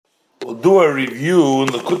We'll do a review in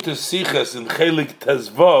the Kutus Sichas in Chelik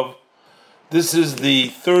Tezvav. This is the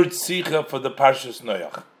third Sicha for the Parshas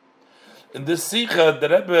Noach. In this Sicha, the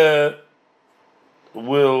Rebbe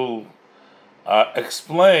will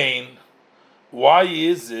explain why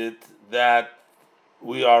is it that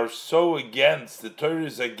we are so against, the Torah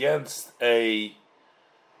is against a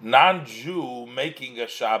non-Jew making a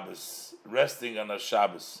Shabbos, resting on a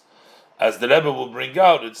Shabbos. As the Rebbe will bring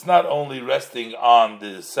out, it's not only resting on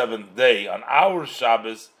the seventh day, on our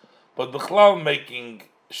Shabbos, but B'chlal making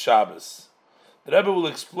Shabbos. The Rebbe will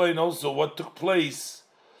explain also what took place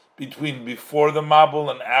between before the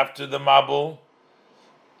Mabul and after the Mabul,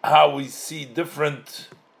 how we see different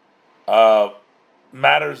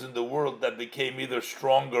matters in the world that became either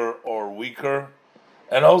stronger or weaker,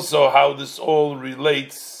 and also how this all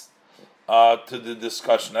relates to the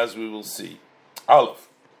discussion, as we will see. Aleph.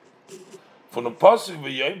 From the pasuk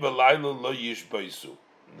v'yoyim v'laylo lo yishbaisu.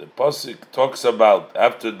 The pasuk talks about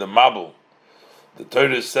after the Mabul. The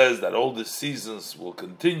Torah says that all the seasons will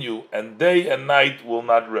continue and day and night will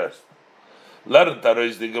not rest. Learn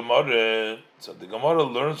the Gemara. So the Gemara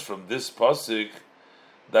learns from this pasuk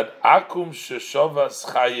that akum sheshovas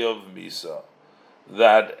chayav misa,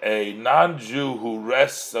 that a non-Jew who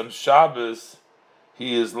rests on Shabbos,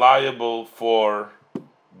 he is liable for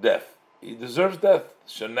death. He deserves death.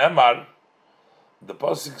 Shenemar. The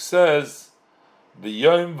pasuk says,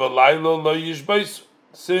 "V'yom v'laylo lo yishbaisu."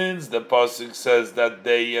 Since the pasuk says that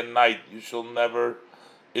day and night it shall never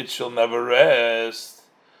rest.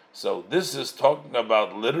 So this is talking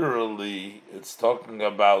about literally. It's talking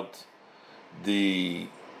about the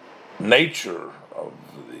nature of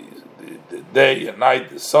the day and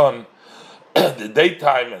night, the sun, the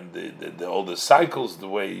daytime, and the all the cycles. The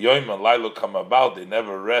way Yom and Lailo come about, they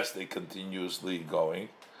never rest; they continuously going.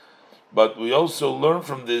 But we also learn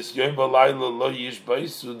from this Yom v'Laylo lo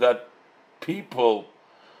yishbaisu that people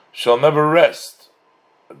shall never rest.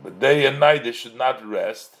 But day and night they should not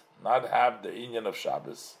rest, not have the inyan of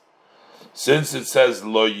Shabbos. Since it says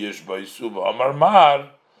lo yishbaisu v'amar Mar,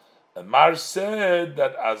 and Mar said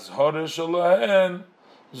that as horesh alohen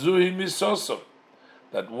zuhi misosom,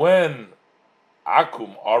 that when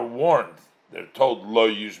akum are warned, they're told lo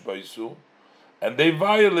yishbaisu, and they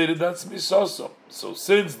violated, that's misosom. So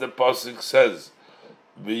since the pasuk says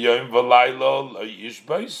v'yom v'laylo lo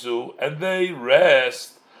yishbaisu, and they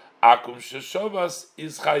rest, akum sheshovas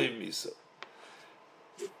is chayiv misa.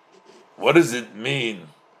 What does it mean?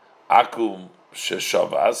 Akum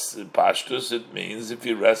sheshovas, in Pashtus, it means if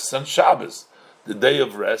he rests on Shabbos, the day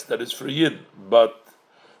of rest that is for Yidden. But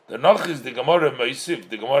the noch is the Gemara Meisif.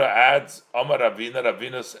 The Gemara adds, Amar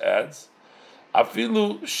Ravinas adds,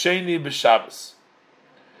 Afilu Sheni b'Shabbos.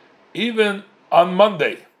 Even on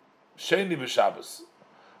Monday, Sheni b'Shabbos.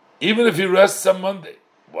 Even if he rests on Monday.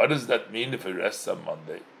 What does that mean if he rests on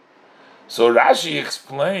Monday? So Rashi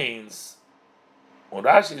explains, when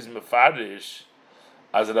Rashi is mefarish,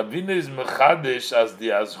 as Ravina is mechadish, as the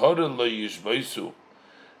Azhora lo yishbaisu,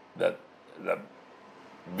 that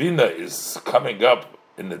Ravina is coming up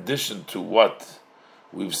in addition to what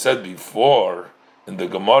we've said before in the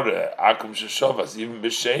Gemara, Akum Sheshovas, even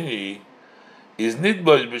B'Sheni, is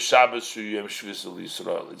nidboj b'Shabbos shuyem shvisul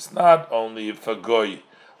Yisrael. It's not only if a goy,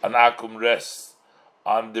 an Akum rests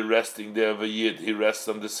on the resting day of a Yid, he rests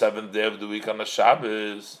on the seventh day of the week on a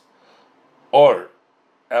Shabbos, or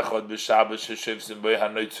Echad b'Shabbos sheshevsim b'y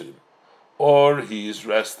hanoitzrim, or he is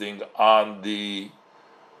resting on the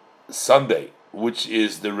Sunday, which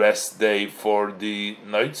is the rest day for the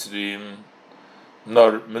noitzrim,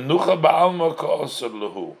 nor menucha ba'alma ka'osar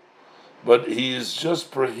lahu, but he is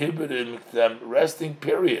just prohibiting them resting,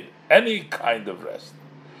 period. Any kind of rest.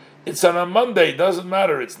 It's on a Monday, it doesn't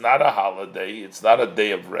matter. It's not a holiday, it's not a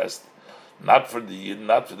day of rest. Not for the Yid,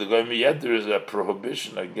 not for the Goyim. Yet there is a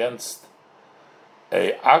prohibition against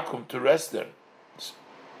a akum to rest there.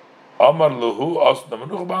 Amar lahu asna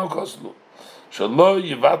menucha ba'al koslu. Shalo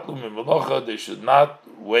yivatlu mimelacha, they should not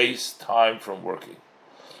waste time from working.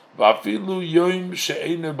 Va'afilu yom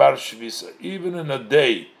she'einu bar shvisa, even in a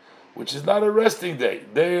day which is not a resting day,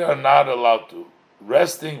 they are not allowed to.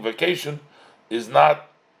 Resting, vacation, is not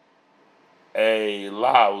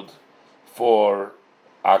allowed for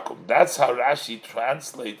akum. That's how Rashi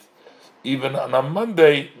translates, even on a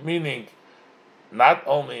Monday, meaning not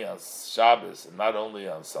only on Shabbos and not only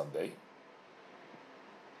on Sunday,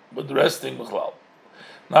 but resting b'chlal.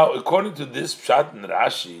 Now, according to this Pshat and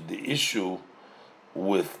Rashi, the issue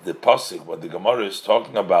with the pasuk, what the Gemara is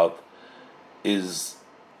talking about, is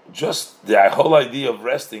just the whole idea of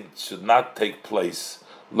resting should not take place.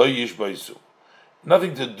 Lo yishbaisu.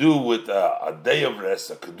 Nothing to do with a day of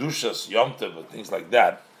rest, a kedushas, yom tov, and things like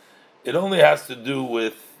that. it only has to do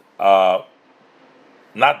with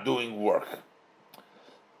not doing work.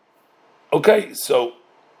 Okay, so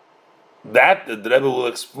that the Rebbe will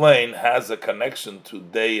explain has a connection to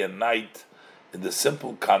day and night in the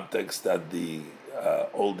simple context that the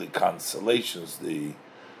all the constellations, the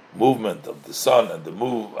movement of the sun and the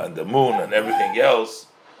moon and everything else,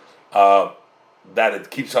 that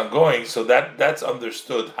it keeps on going. So that's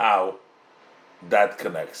understood how that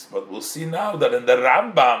connects. But we'll see now that in the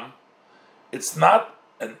Rambam, it's not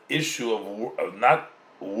an issue of not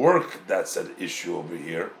work that's an issue over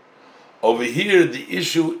here. Over here, the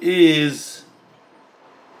issue is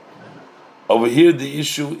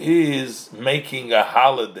making a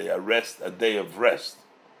holiday, a day of rest.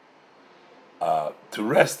 To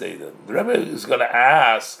rest day. The Rebbe is going to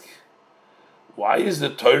ask, why is the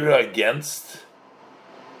Torah against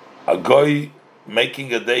a goy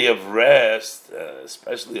making a day of rest,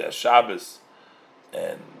 especially a Shabbos?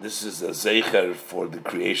 And this is a zeicher for the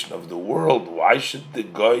creation of the world. Why should the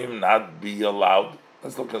goyim not be allowed?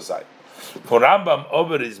 Let's look inside. For Rambam,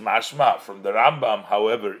 over is mashma. From the Rambam,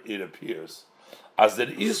 however, it appears as the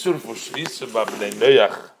isur for shvisa b'bnei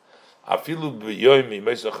noach afilu b'yoymi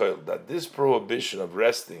meisachol, that this prohibition of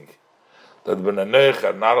resting, that b'nei noach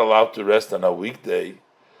are not allowed to rest on a weekday,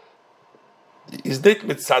 is not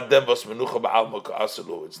mitzadem vos menucha ba'alma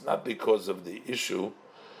ka'aselu. It's not because of the issue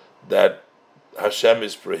that Hashem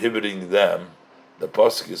is prohibiting them, the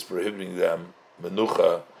pasuk is prohibiting them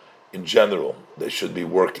menucha. In general, they should be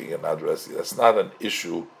working and not resting. That's not an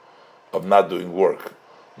issue of not doing work.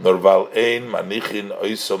 Norval ein manichin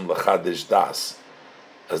oisom lechadish das.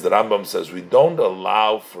 As the Rambam says, we don't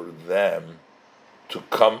allow for them to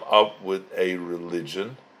come up with a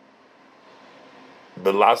religion,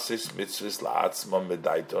 belasis mitzvahs la'atzma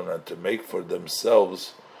medaiton, and to make for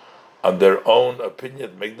themselves, on their own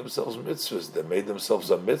opinion, make themselves mitzvahs. They made themselves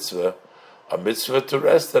a mitzvah to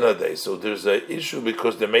rest on a day. So there's an issue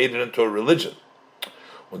because they made it into a religion.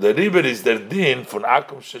 When the riber is their din von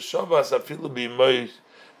akum sheshavas afilu b'yem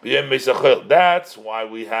meisachel. That's why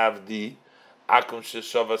we have the akum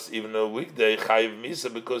sheshavas even a weekday chayiv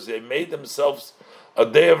misa, because they made themselves a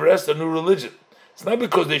day of rest, a new religion. It's not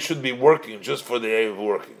because they should be working just for the day of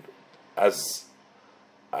working, as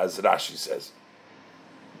Rashi says.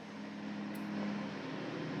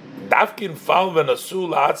 Dafkin fal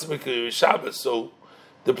v'nasul ha'atzmik Shabbos. So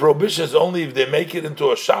the prohibition is only if they make it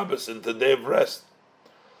into a Shabbos, into a day of rest.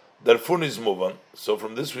 Therefore is move on. So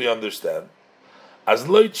from this we understand. As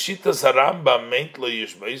loit shitas harambam meint lo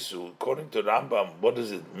yishbeisu. According to Rambam, what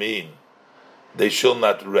does it mean? They shall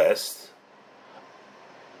not rest.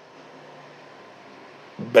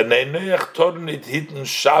 B'nei noach tornit hiten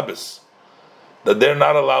Shabbos. That they're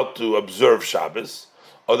not allowed to observe Shabbos.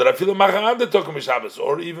 Or that I feel a Shabbos,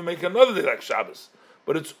 or even make another day like Shabbos.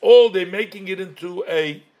 But it's all they're making it into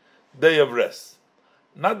a day of rest.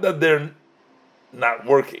 Not that they're not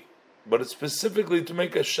working, but it's specifically to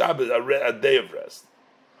make a Shabbos, a day of rest.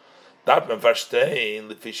 So according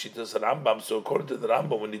to the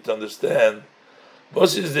Rambam, we need to understand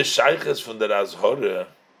what is the shayches from the Razhore.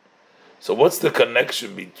 So what's the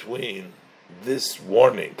connection between this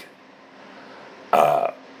warning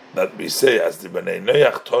that we say as the Bnei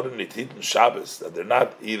Noach Torah Nititen Shabbos, that they're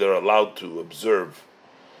not either allowed to observe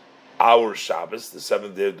our Shabbos, the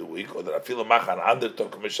seventh day of the week, or that Afilu Machan Ander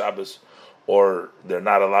Tokum Shabbos, or they're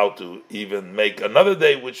not allowed to even make another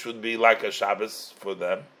day which would be like a Shabbos for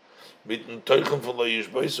them.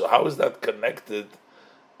 So how is that connected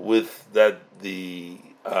with that the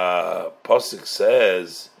Pasuk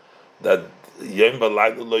says that Yom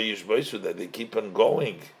Balayla Lo Yishboisu, that they keep on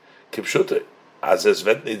going, Kipshute. As es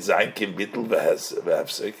wird nicht sein, kim bittel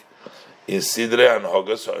v'hefsik, in Sidre and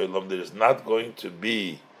Hogas ha'olam, there is not going to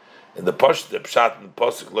be, in the Pshat and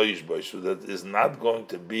Posik lo yishboishu, that is not going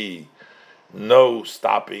to be no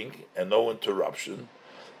stopping and no interruption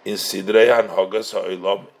in Sidre and Hogas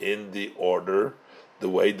ha'olam, in the order, the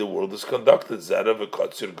way the world is conducted. Zera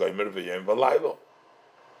v'kotzir goymer v'yom v'laylo.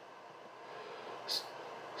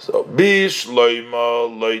 So, bish loima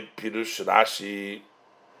loit pirush Rashi.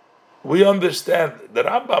 We understand the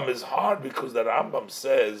Rambam is hard because the Rambam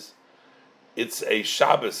says it's a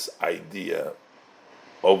Shabbos idea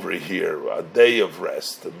over here, a day of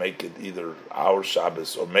rest, to make it either our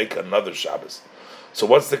Shabbos or make another Shabbos. So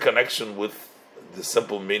what's the connection with the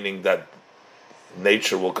simple meaning that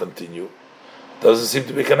nature will continue? Doesn't seem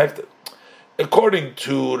to be connected. According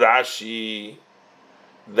to Rashi,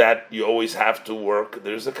 that you always have to work,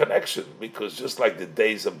 there's a connection, because just like the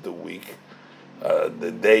days of the week,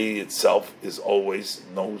 the day itself is always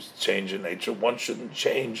no change in nature. One shouldn't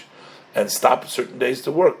change and stop certain days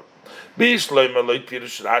to work. Bishloim Eloi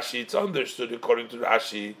Pirush Rashi, it's understood according to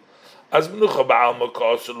Rashi, as Menucha Ba'alma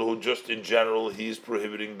Kosel, who just in general he is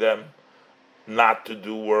prohibiting them not to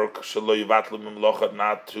do work, Shaloi Vatlu Mimlocha,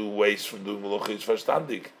 not to waste from doing Melocha, is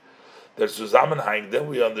verstandig. There's Zusammenhang, then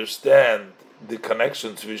we understand the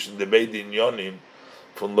connection between the Beidin Yonim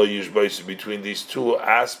from Lo Yushbais between these two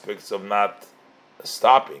aspects of not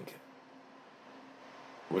stopping,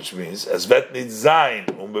 which means as vet nit zayin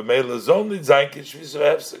b'meila zon nit zayin kishvis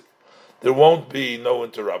v'hefsek. There won't be no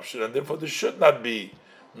interruption, and therefore there should not be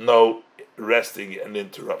no resting and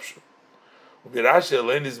interruption. Rashi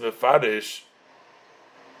Elaine is mefarish,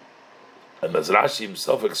 and as Rashi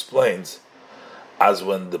himself explains, as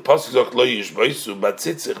when the pasuk sagt lo yishbaisu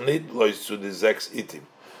batzitzich nit lo yisu the zex itim,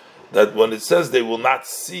 that when it says they will not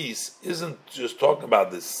cease, isn't just talking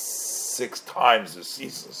about the 6 times the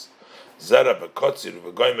seasons. Zera v'kotzir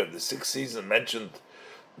v'goymer, the 6th season mentioned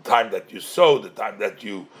the time that you sow, the time that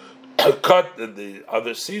you cut, and the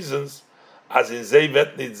other seasons, as in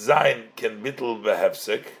Zeivet Nit Zayin Ken Bittel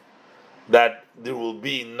V'Hefsek, that there will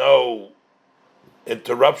be no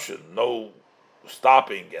interruption, no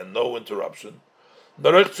stopping and no interruption.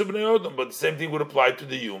 But the same thing would apply to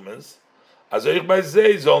the humans. As by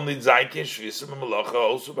Zay only Zayin Ken Shvisim Melacha,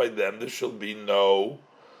 also by them there shall be no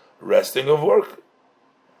resting of work.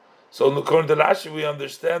 So according to Rashi, we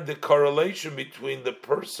understand the correlation between the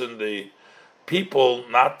person, the people,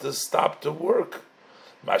 not to stop to work.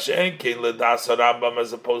 Mashen Kein Ledas Rambam,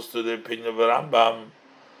 as opposed to the opinion of Rambam.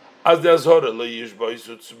 As the Azhora Lo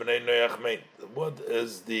Yishboisu Tzubnei Noach Mein. What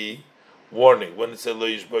is the warning when it says Lo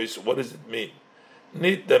Yishboisu? What does it mean?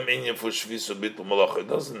 Nit dem inyan for shvisu bitul malacha. It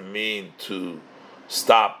doesn't mean to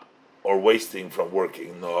stop or wasting from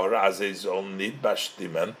working. Nor as is only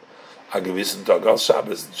bashtimen hagevissen tag al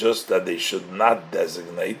Shabbos. Just that they should not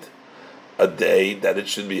designate a day that it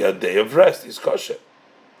should be a day of rest. Is kosher.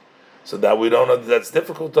 So that we don't know. That's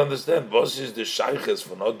difficult to understand. What is the shayches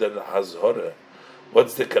from Oder Hazhore?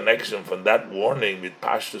 What's the connection from that warning with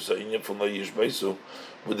Pashtus or Inyan from Lo Yishbeisu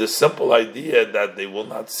with the simple idea that they will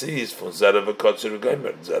not cease from Zera v'Kotzer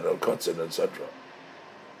v'Gomer, Zera v'Kotzer, etc.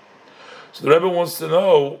 So the Rebbe wants to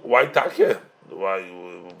know why Takeh? Why?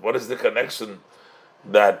 What is the connection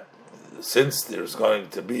that since there's going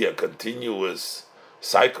to be a continuous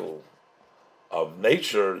cycle of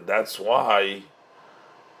nature, that's why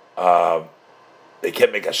they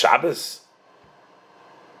can't make a Shabbos?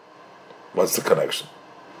 What's the connection?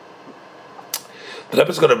 The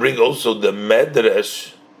Rebbe is going to bring also the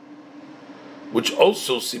Medrash, which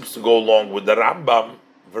also seems to go along with the Rambam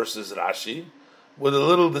versus Rashi, with a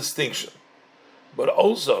little distinction. But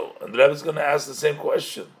also, and the Rebbe is going to ask the same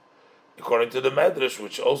question, according to the Medrash,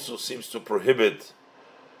 which also seems to prohibit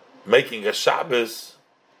making a Shabbos.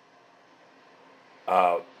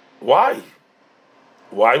 Why?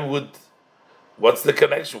 Why would? What's the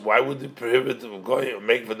connection? Why would they prohibit going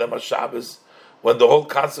make for them a Shabbos when the whole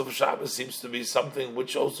concept of Shabbos seems to be something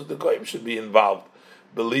which also the Goyim should be involved,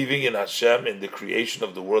 believing in Hashem, in the creation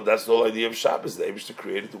of the world? That's the whole idea of Shabbos. They Eibishter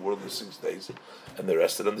created the world in 6 days, and they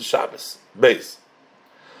rested on the Shabbos base.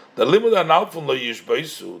 The limud analfun lo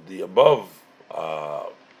yishbeisu, the above,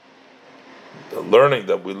 the learning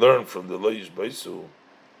that we learn from the lo yishbeisu,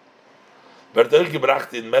 Bertel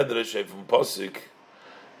gebracht in Medrash from Posik.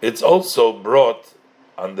 It's also brought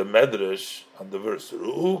on the Medrash, on the verse,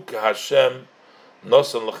 Ru'u Hashem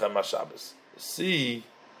nosan lechem HaShabbos. See,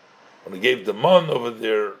 when he gave the man over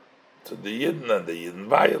there to the Yidden, and the Yidden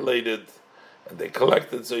violated, and they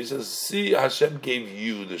collected, so he says, see, Hashem gave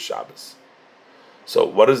you the Shabbos. So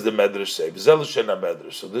what does the Medrash say? B'zel Shena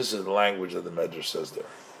Medrash. So this is the language that the Medrash says there.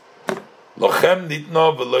 Lochem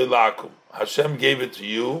nitno v'loy la'akum. Hashem gave it to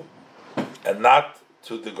you, and not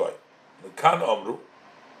to the Goyim. Kan Omru.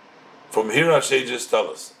 From here, Rashi just tell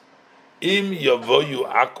us, Im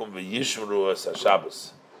yavoyu akum v'yishmru es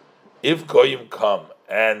HaShabbos. If Goyim come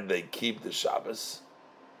and they keep the Shabbos,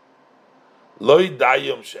 lo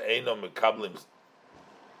yidayim she'eino mekablim.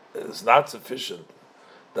 It's not sufficient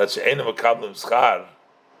that she'eino mekablim schar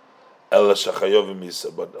ela shachayov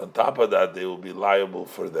misa, but on top of that, they will be liable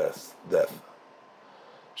for death.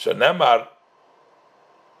 Shenemar.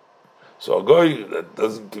 So a goy that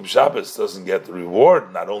doesn't keep Shabbos doesn't get the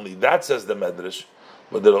reward. Not only that, says the Medrash,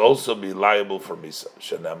 but they'll also be liable for Misa.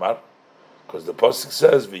 Shenemar, because the Pasuk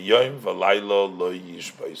says, V'yoim v'laylo lo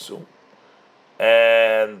yishbaisu,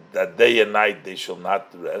 and that day and night they shall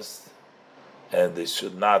not rest, and they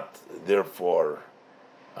should not, therefore,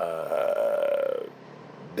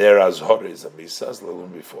 their azhor is a Misa, as a little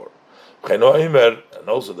before. And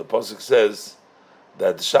also the Pasuk says,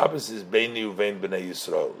 that the Shabbos is Beini Uvein Bnei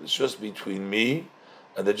Yisrael. It's just between me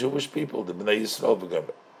and the Jewish people, the Bnei Yisrael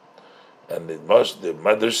v'Gomer. And the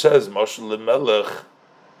Medrash says, Moshe Lemelech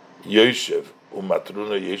Yoshev,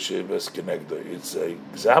 Umatruna Yoshev Eskenegdo. It's an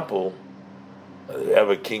example. You have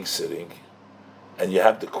a king sitting, and you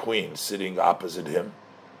have the queen sitting opposite him.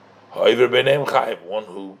 However, Beneim Chayiv, one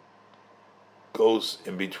who goes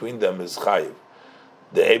in between them is Chayiv.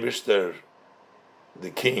 The Eberster, the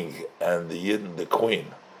king, and the Yidden, the queen,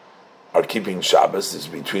 are keeping Shabbos. Is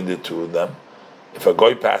between the two of them. If a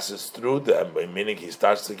goy passes through them, meaning he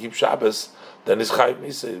starts to keep Shabbos, then it's Chayiv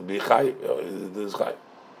Misa. It'll be Chayiv. It is Chayiv.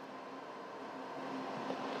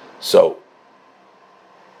 So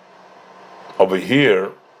over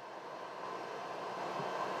here,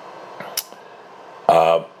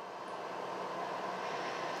 the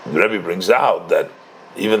Rebbe brings out that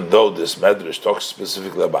even though this Medrash talks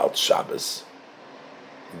specifically about Shabbos,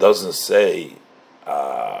 it doesn't say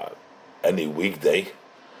any weekday,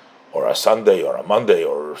 or a Sunday, or a Monday,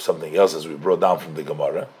 or something else, as we brought down from the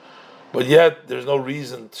Gemara. But yet, there's no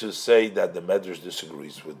reason to say that the Medrash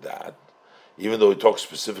disagrees with that, even though it talks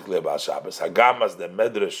specifically about Shabbos. Hagamas the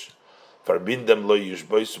Medrash verbindem lo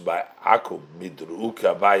yishboisu by akum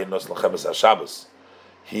midruka vayinos lechemes haShabbos.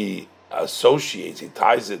 He associates, he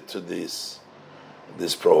ties it to this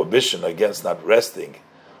prohibition against not resting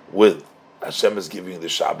with Hashem is giving the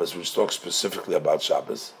Shabbos, which talks specifically about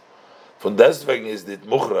Shabbos. Von deswegen is it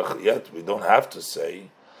muchrach, yet we don't have to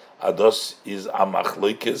say ados is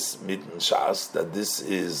amachloikes mitten shas, that this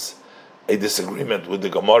is a disagreement with the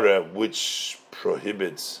Gemara which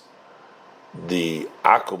prohibits the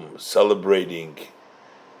Akum celebrating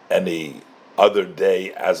any other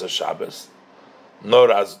day as a Shabbos.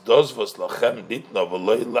 Nor as dosvos lachem nitno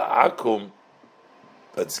v'loy la'akum,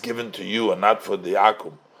 that's given to you and not for the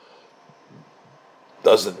Akum,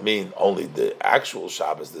 doesn't mean only the actual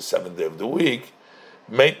Shabbos, the seventh day of the week.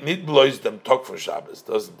 Nit blois them talk for Shabbos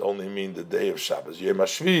doesn't only mean the day of Shabbos. Yom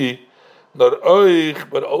HaShvi, nor oich,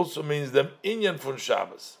 but also means them inyan from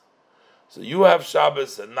Shabbos. So you have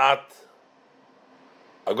Shabbos and not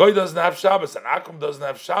a goy doesn't have Shabbos, and Akum doesn't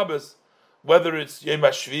have Shabbos, whether it's Yom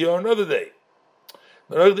HaShvi or another day.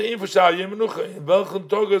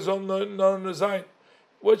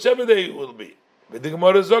 Whichever day it will be.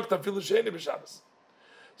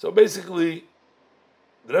 So basically,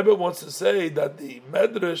 the Rebbe wants to say that the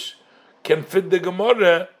Medrash can fit the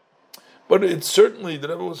Gemara, but it's certainly, the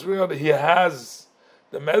Rebbe was real, he has,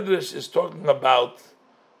 the Medrash is talking about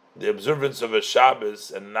the observance of a Shabbos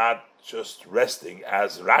and not just resting,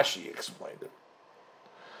 as Rashi explained it.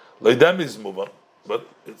 Leidem is moving, but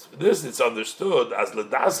it's understood as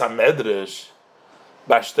Ledas HaMedrash,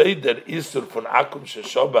 Bashtei der Isur von Akum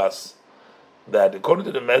Sheshobas, that according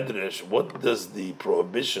to the Medrash, what does the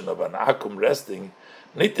prohibition of an Akum resting,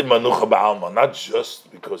 not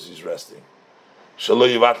just because he's resting, so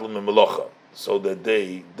that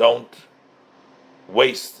they don't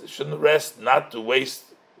waste, shouldn't rest, not to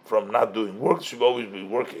waste from not doing work, should always be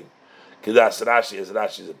working. Kidas Rashi is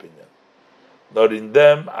Rashi's opinion. Nor in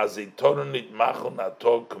them, as a Torunit Machon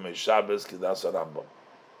Atog Kumei Shabbos Kidas Rambam.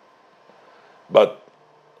 But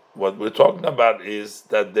what we're talking about is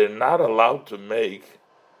that they're not allowed to make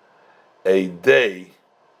a day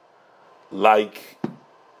like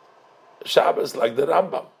Shabbos, like the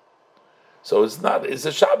Rambam. So it's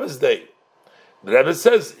a Shabbos day. The Rebbe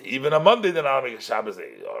says, even a Monday they're not making a Shabbos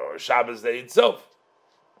day, or a Shabbos day itself.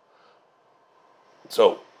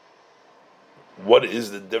 So, what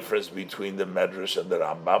is the difference between the Medrash and the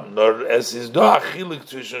Rambam? Nor es is no achilik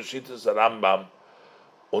zwischen Shittas Rambam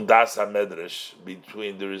und das Medrash.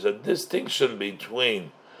 There is a distinction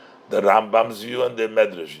between the Rambam's view and the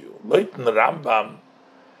Medrash view. Leuten Rambam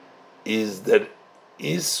is that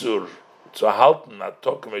Isur zu halten at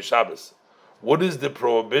Shabbos. What is the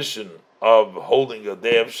prohibition of holding a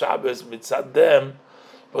day of Shabbos mitzad them?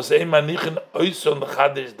 Because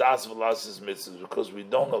we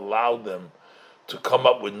don't allow them to come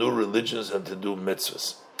up with new religions and to do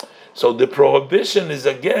mitzvahs. So the prohibition is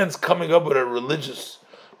against coming up with a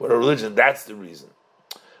religion. That's the reason.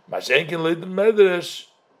 Mashenkin leid the Medrash,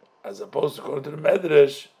 as opposed to according to the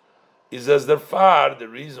Medrash, is as the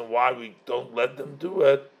reason why we don't let them do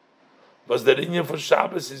it was that Inyan for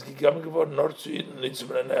Shabbos is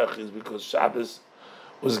because Shabbos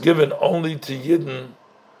was given only to Yidden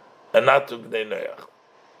and not to Bnei Noach.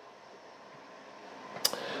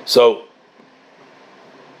 So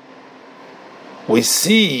we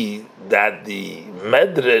see that the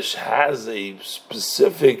Medrash has a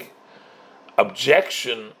specific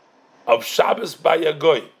objection of Shabbos by a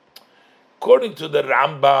goy. According to the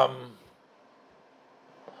Rambam,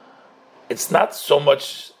 it's not so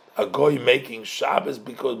much a goy making Shabbos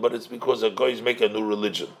but it's because a goy is making a new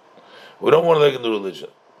religion. We don't want to make a new religion.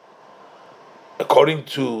 according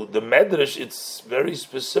to the Medrash, it's very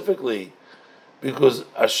specifically because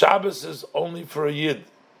a Shabbos is only for a Yid,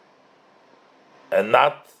 and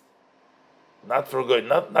not for a Goy,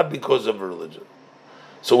 not because of religion.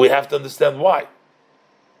 So we have to understand why.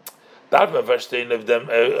 That verstehen of them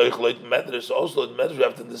Medrash. Also, in Medrash, we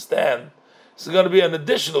have to understand. This is going to be an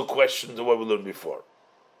additional question to what we learned before.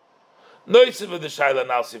 In addition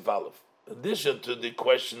to the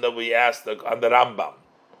question that we asked on the Rambam,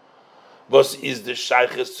 was is the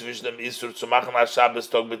Shayches zwischen dem Isur zu machen a Shabbos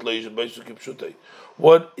Tag mit Lo Yishboi Kipshutei?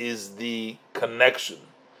 What is the connection?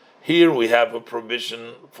 Here we have a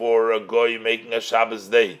prohibition for a Goy making a Shabbos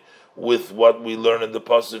day with what we learn in the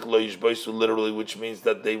Pasuk Lo Yishboi, literally, which means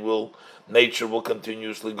that nature will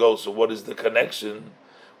continuously go. So what is the connection?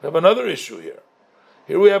 We have another issue here.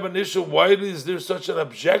 Here we have an issue. Why is there such an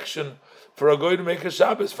objection for a Goy to make a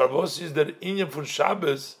Shabbos? Farvos is that Inyan for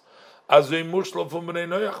Shabbos.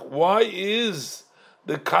 Why is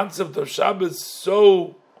the concept of Shabbos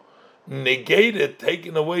so negated,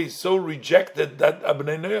 taken away, so rejected that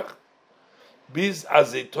Abnei Noach?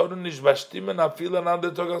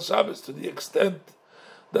 To the extent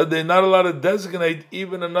that they're not allowed to designate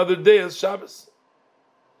even another day as Shabbos.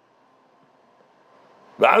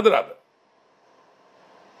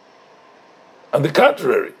 On the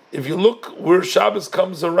contrary, if you look where Shabbos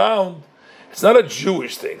comes around, it's not a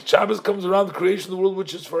Jewish thing. Shabbos comes around the creation of the world,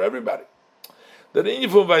 which is for everybody. The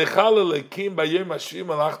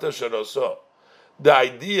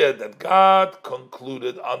idea that God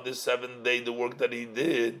concluded on the seventh day the work that He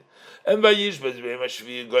did, and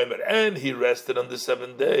He rested on the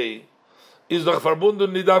seventh day, is doch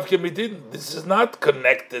verbunden nicht auf mit Yidden. This is not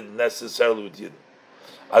connected necessarily with Yidden.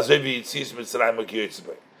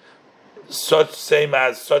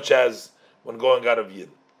 Such as when going out of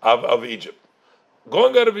Egypt.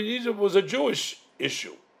 Going out of Egypt was a Jewish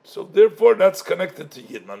issue, so therefore that's connected to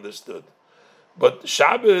Yidden, understood. But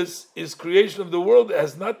Shabbos is creation of the world,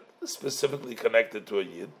 has not specifically connected to a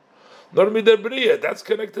Yid, nor Midar Bria, that's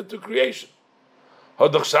connected to creation. So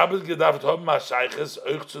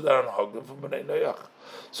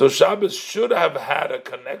Shabbos should have had a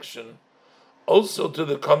connection also to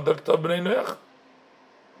the conduct of Bnei Noach.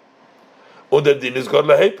 Und der Din is Gor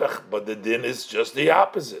Lahepech, but the Din is just the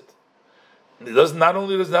opposite. It does not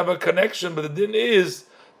only doesn't have a connection, but the Din is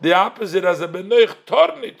the opposite, as a Benoich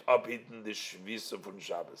tornit abhitten the Shvisa von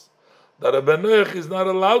Shabbos. That a Benoich is not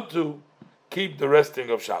allowed to keep the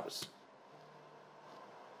resting of Shabbos.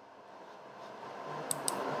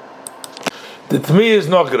 The Tmi is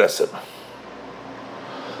not aggressive.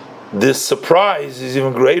 This surprise is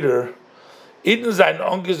even greater. Iden sein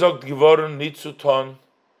angesagt geworden, nicht zu tun,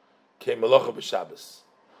 kein Melacha b'Shabbos.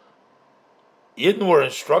 Yidden were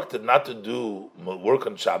instructed not to do work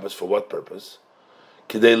on Shabbos. For what purpose?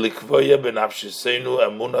 So that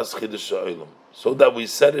we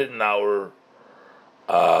set it in our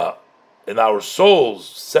souls,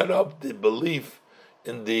 set up the belief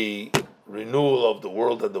in the renewal of the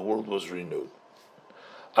world, that the world was renewed.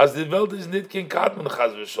 As the Welt is nit kein Kadmon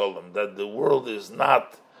Chas v'Sholem, that the world is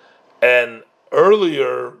not an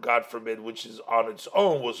earlier, God forbid, which is on its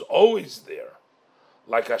own, was always there.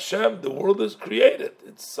 Like Hashem, the world is created.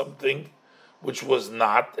 It's something which was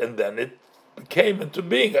not, and then it came into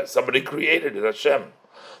being. Somebody created it, Hashem.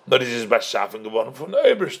 Not is Bashafen geworden von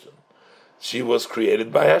Obersten. She was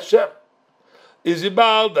created by Hashem.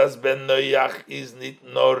 Isibal, das Ben Noach is nit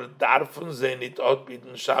nor darfen sie nit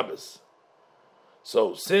outbieten Shabbos.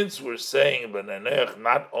 So, since we're saying Ben Noach,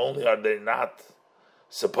 not only are they not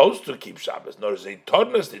supposed to keep Shabbos, nor is they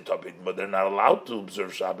tornes nit outbieten, but they're not allowed to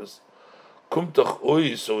observe Shabbos. Kumt doch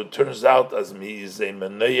oi, so it turns out as me is a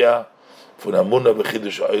Menaya von Amunah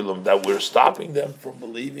b'Chidush Ha'olam, that we're stopping them from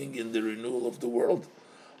believing in the renewal of the world.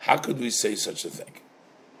 How could we say such a thing?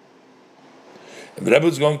 And the Rebbe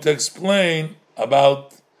is going to explain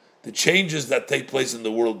about the changes that take place in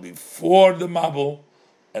the world before the Mabul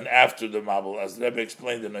and after the Mabul, as the Rebbe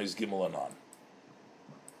explained in Nois Gimel and on.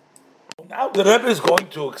 Now the Rebbe is going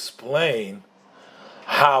to explain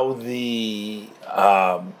how the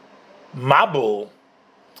Mabul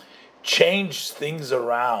changed things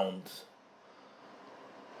around,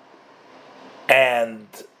 and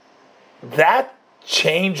that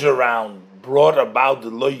change around brought about the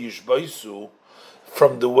Lo Yishbaisu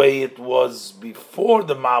from the way it was before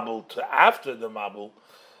the Mabul to after the Mabul,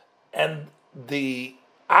 and the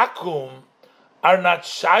Akum are not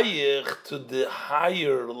shayich to the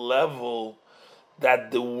higher level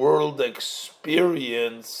that the world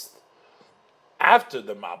experienced after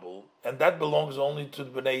the Mabul, and that belongs only to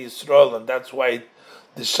the Bnei Yisrael, and that's why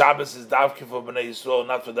the Shabbos is davke for Bnei Yisrael,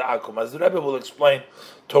 not for the Akum, as the Rebbe will explain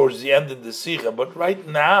towards the end in the Sikha. But right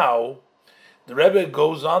now, the Rebbe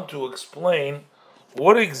goes on to explain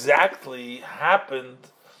what exactly happened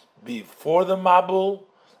before the Mabul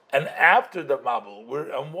and after the Mabul.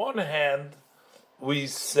 Where on one hand, we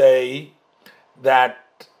say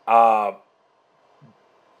that the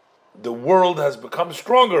world has become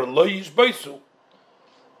stronger. Lo yishbeisu.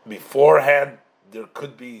 Beforehand, there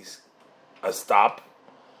could be a stop.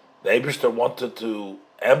 The Eibishter wanted to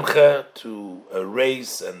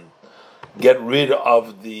erase and get rid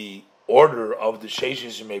of the order of the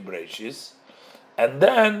Sheishes Yemei Bereishis, and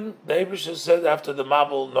then the Eibishter said after the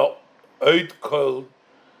Mabul, no, Oid Kol,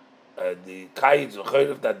 the Kayitz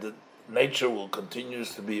V'Choyrev, that the nature will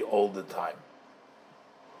continues to be all the time.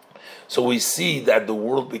 So we see that the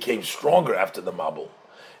world became stronger after the Mabul,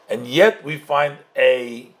 and yet we find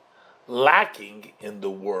a lacking in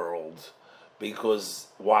the world, because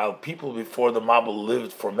while people before the Mabul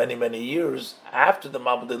lived for many, many years, after the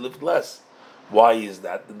Mabul they lived less. Why is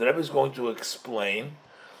that? The Rebbe is going to explain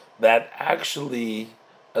that actually,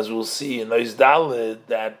 as we'll see in Ois Daled,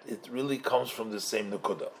 that it really comes from the same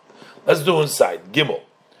Nekuda. Let's do inside. Gimel.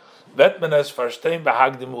 Vetmenes verstehen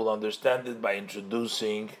behagdim will understand it by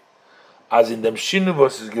introducing, as in dem Shinu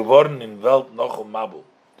was is geworden in Welt noch Mabul,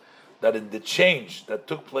 that in the change that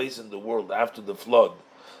took place in the world after the flood,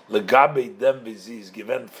 legabe dem vizi is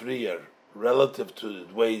given freer relative to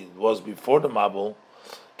the way it was before the Mabul,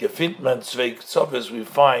 gefindt man zwei Ksofes, we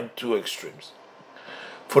find two extremes.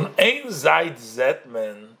 Von ein Seite zet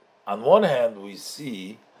man, on one hand we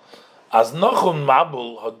see, as noch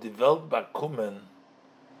Mabul hat die Welt bekommen,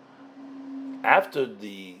 after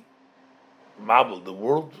the Mabul, the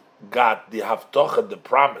world got the Haftocha, the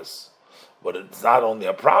promise. But it's not only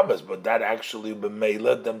a promise, but that actually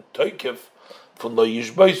b'meila them toikif from lo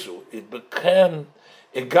yishbeisu.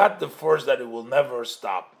 It got the force that it will never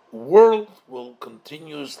stop. World will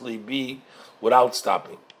continuously be without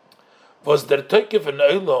stopping. Was der toikif in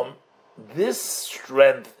olam, this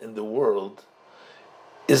strength in the world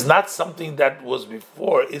is not something that was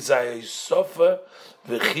before. It's a sofa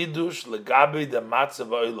v'chidush legabe the matzav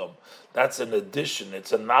olam. That's an addition.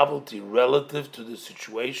 It's a novelty relative to the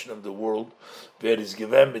situation of the world, where it is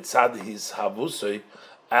given mitzad his havusay,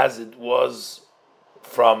 as it was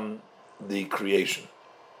from the creation.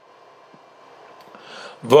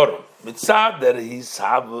 Vorum mitzad der his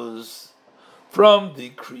havus, from the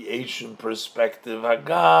creation perspective,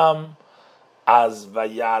 hagam as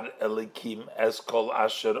vayar elikim eskol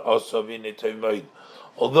asher osovin etoymoid.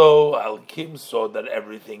 Although Elikim saw that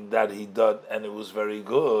everything that he did and it was very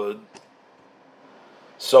good,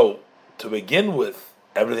 so to begin with,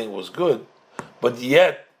 everything was good, but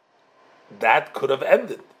yet that could have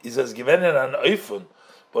ended. He says, given it an oifun,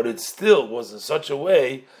 but it still was in such a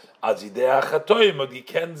way as idea chatoim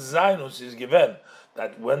can zainus is given,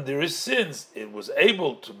 that when there is sins, it was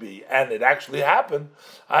able to be, and it actually happened.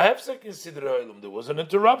 I have to consider there was an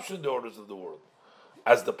interruption in the orders of the world.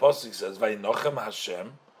 As the Pasuk says, Vaynochem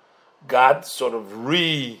Hashem, God sort of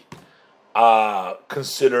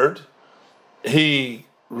considered, he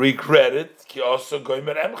regretted, ki also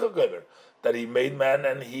goymer emcha goymer, that he made man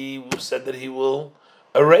and he said that he will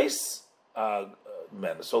erase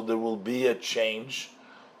man. So there will be a change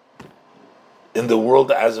in the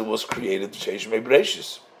world as it was created, Sheish Mei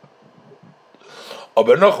Bereishis.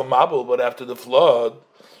 But after the flood,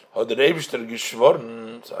 Hashem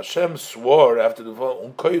swore after the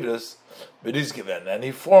Unkoides, and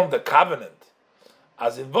he formed a covenant,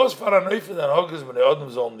 as in Vos Faranoifen and Hoges Bnei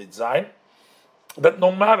Odom Zol Mitzayin, that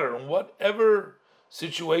no matter in whatever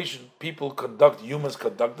situation humans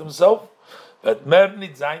conduct themselves, that Mer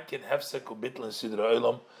Nitzayin can hefsek ubitl in Sidra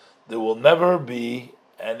Olam, there will never be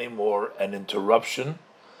any more an interruption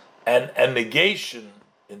and a negation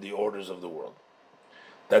in the orders of the world.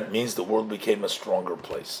 That means the world became a stronger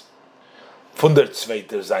place. Von der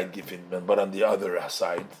zweiter Seite gefunden, but on the other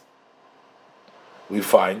side, we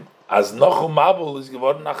find as noch Mabul is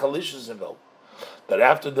geworden nach Halishus in Welt, that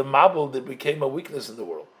after the Mabul there became a weakness in the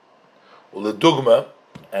world. Well, the dogma,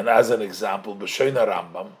 and as an example, b'shoina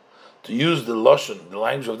Rambam, to use the lashon, the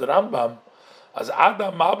language of the Rambam, as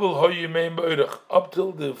Adam Mabul hoyimeim beirach, up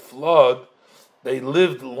till the flood, they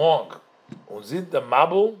lived long. Und sind the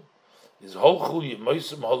Mabul is holchu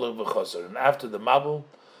yemoisim holach v'chaser, and after the Mabul,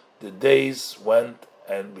 the days went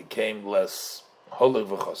and became less holach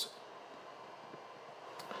v'chaser.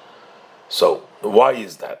 So, why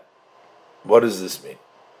is that? What does this mean?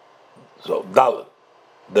 So, Dalet,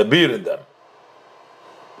 the beer in them.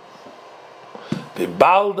 Wie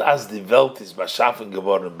bald as die Welt ist beschaffen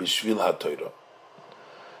geworden, bishvil ha-Teure.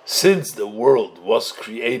 since the world was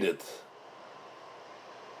created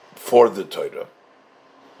for the Torah,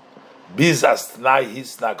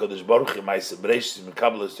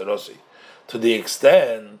 to the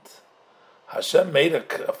extent Hashem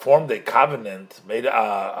formed a covenant, made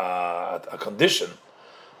a condition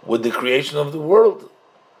with the creation of the world.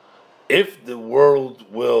 If the world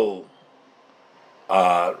will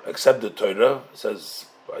accept the Torah, it says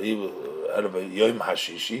out of a Yom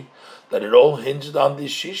HaShishi, that it all hinged on the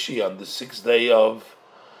Shishi, on the 6th day of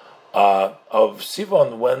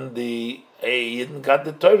Sivan, when the Yidden got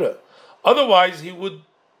the Torah. Otherwise, he would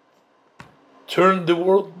turn the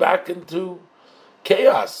world back into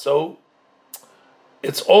chaos. So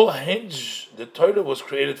it's all hinged. The Torah was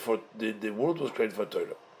created for the world was created for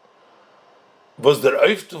Torah. Was there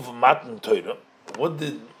Oiftuv Matan Torah? What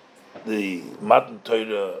did the Matan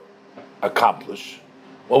Torah accomplish?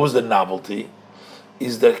 What was the novelty?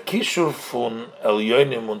 Is the Kishur fun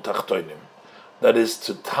Elyonim und Tachtonim, that is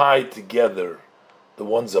to tie together the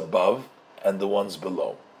ones above and the ones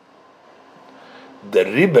below. The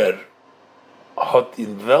Riber hat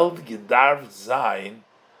in Welt gedarft sein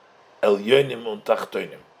Elyonim und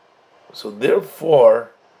Tachtonim. So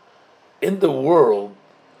therefore, in the world,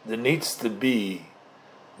 there needs to be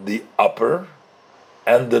the upper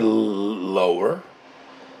and the lower,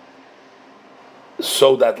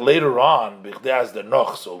 so that later on,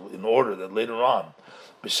 so in order that later on,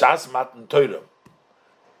 B'shas Matan Torah,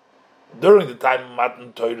 during the time of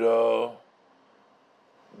Matan Torah,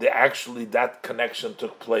 that connection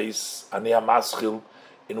took place, Ani HaMaschil,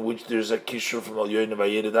 in which there's a kishur from Al Yoyin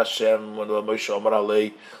Vayered Hashem, when Moshe Omar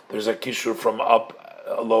Alei, there's a kishur from up,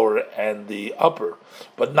 lower, and the upper.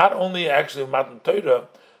 But not only actually Matan Torah,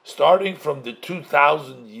 starting from the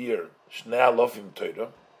 2,000 year Shnei Alofim Torah,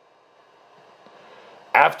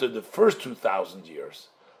 after the first 2,000 years,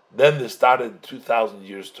 then they started 2,000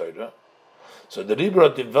 years Torah. So the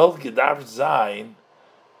Ribra in Welt gedarf sein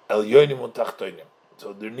Elyonim und Tachtonim.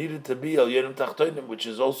 So there needed to be Elyonim Tachtonim, which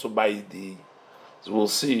is also by the, as we'll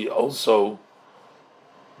see, also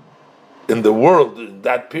in the world in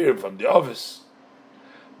that period from the office.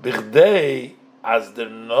 Bichdei as der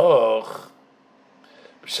noch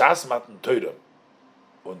B'shas Matan Torah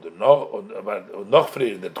und noch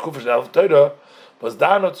früher in der Tkufa of Torah was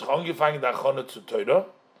da hat sich angefangen der Achone zu Torah,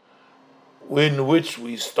 in which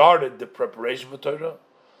we started the preparation for Torah,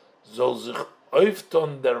 soll sich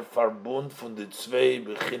öfton der Verbund von den zwei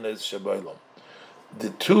Bechines Shabaylam.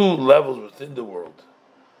 The two levels within the world,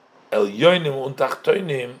 Elyonim und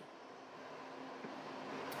Tachtonim,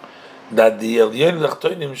 that the Elyonim and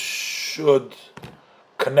Tachtonim should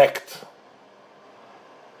connect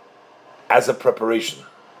as a preparation.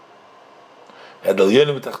 And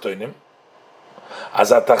Elyonim and Tachtonim,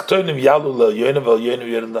 as a Tachtonim Yalu Elyonim, Elyonim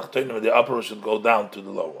Yered Tachtonim, the upper should go down to the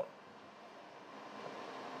lower one.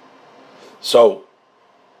 So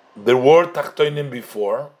there were Tachtonim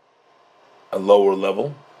before, a lower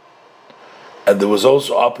level, and there was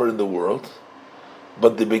also upper in the world,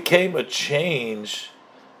 but there became a change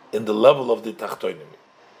in the level of the Tachtonim.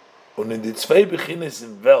 Und in die zwei Beginnes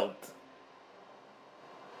in Welt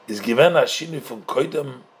is given a shini from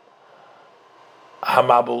Koidem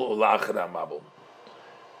Hamabel or Lacher Hamabel.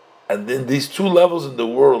 And in these two levels in the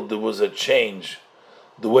world, there was a change,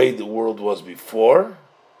 the way the world was before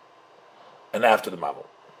and after the Mabel.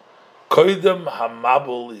 Koidem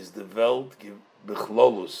Hamabel is the Welt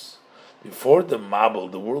Bechlolus. Before the Mabel,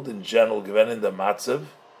 the world in general, given in the Matzev,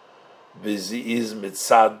 Vizi is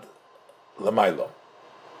Mitzad Lamailo.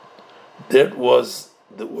 That was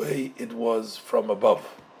the way it was from above.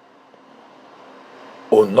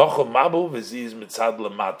 Unocho Mabel Vizi is Mitzad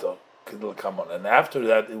Lamato. And after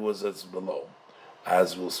that, it was as below,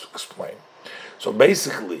 as we'll explain. So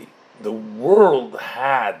basically, the world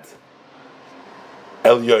had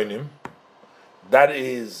Elyonim. That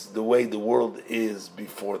is the way the world is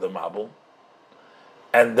before the Mabel.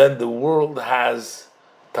 And then the world has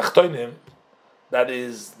Tachtonim. That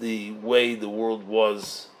is the way the world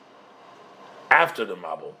was after the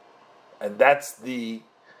Mabel. And that's the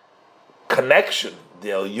connection, the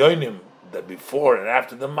Elyonim, that before and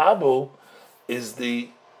after the Mabel is the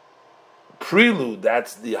prelude,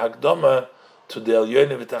 that's the Hakdama to the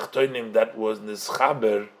Elyonim V'Tachtonim that was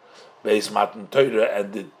Nischaber Beis Matan Torah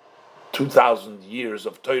and the 2,000 years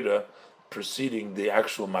of Torah preceding the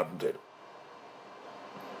actual Matan Torah.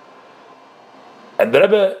 And the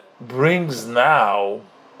Rebbe brings now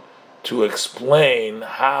to explain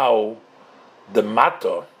how the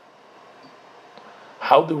Mata,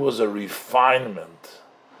 how there was a refinement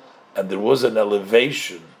and there was an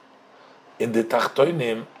elevation in the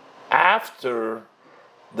Tachtonim after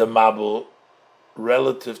the Mabel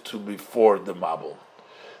relative to before the Mabul.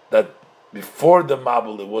 That before the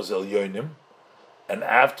Mabul it was Elyonim, and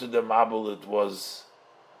after the Mabul it was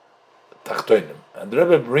Tachtonim. And the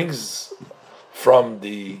Rebbe brings from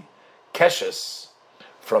the Keshes,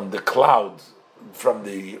 from the cloud, from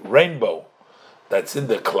the rainbow that's in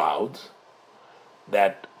the cloud,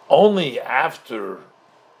 that only after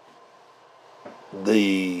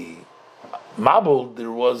the Mabul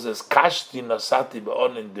there was as Kashti Nasati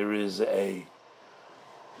Ba'onin, there is a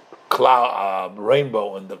cloud,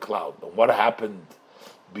 rainbow in the cloud. And what happened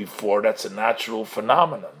before? That's a natural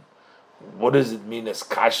phenomenon. What does it mean as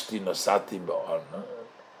Kashti Nasati Ba'onin?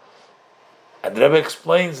 And the Rebbe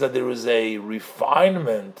explains that there is a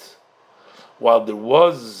refinement. While there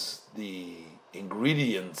was the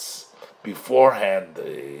ingredients beforehand,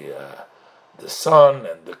 the sun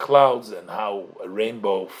and the clouds and how a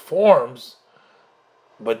rainbow forms,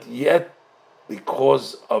 but yet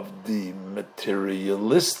because of the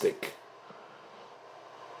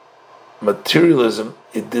materialism,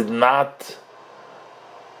 it did not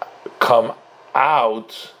come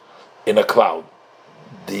out in a cloud.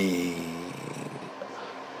 The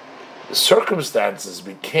circumstances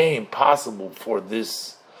became possible for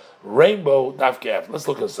this rainbow. Let's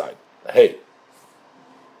look inside. Hey,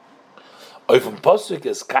 of course,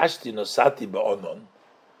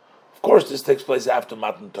 this takes place after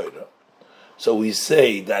Matan Torah. So we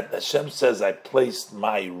say that Hashem says, "I placed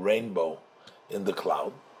my rainbow in the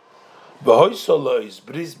cloud."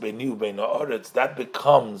 That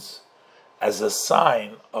becomes as a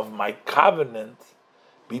sign of my covenant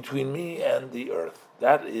between me and the earth.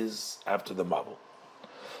 That is after the Mabul.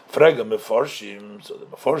 Frega Meforshim, so the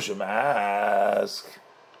Meforshim ask,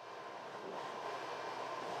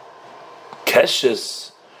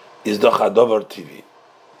 Keshes is doch adover TV.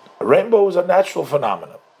 A rainbow is a natural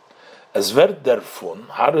phenomenon. As wird davon,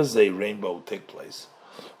 how does a rainbow take place?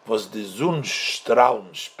 Was the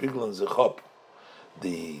Sonnenstrahlen spiegeln sich up,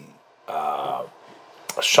 the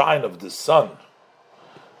shine of the sun,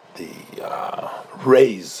 the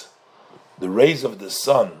rays of the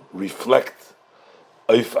sun reflect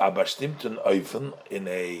auf a bestimmten Eufen in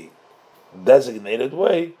a designated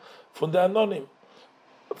way from the anonym,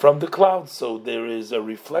 from the cloud. So there is a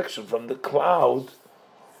reflection from the cloud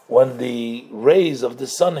when the rays of the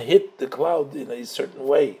sun hit the cloud in a certain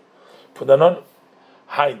way. From the anonym.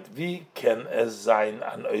 Heint, wie can es sein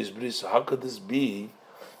an Eisbris? How could this be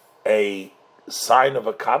a sign of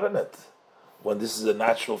a covenant when this is a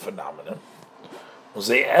natural phenomenon?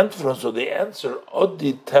 So they answer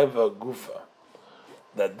Odi Teva Gufa,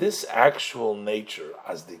 that this actual nature,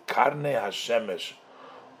 as the Karne Hashemesh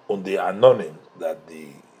und the Anonim, that the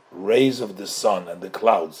rays of the sun and the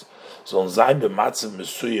clouds, so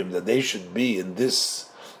that they should be in this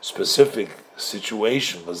specific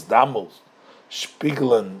situation, was damals,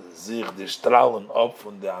 spiegeln sich die Strahlen ab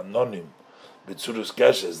von der Anonim, bezurus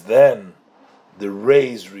Keshes, then the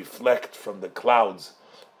rays reflect from the clouds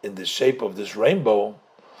in the shape of this rainbow.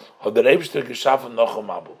 The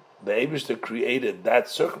Eibishter created that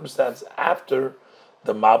circumstance after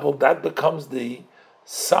the Mabul. That becomes the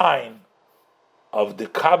sign of the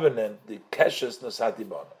covenant, the Keshes Nasati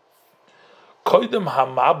Bana. Koidem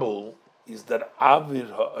HaMabul is that Avir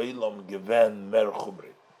Ha'olam Geven Mer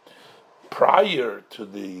Chumri. Prior to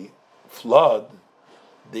the flood,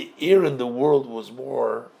 the air in the world was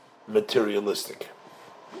more materialistic.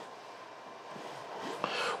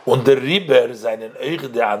 Und der Riber seinen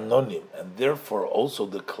Euch der Anonim, and therefore also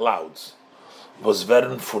the clouds, was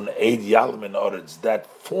werden von Eid Yalmen Oretz, that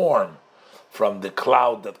form from the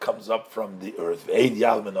cloud that comes up from the earth. Eid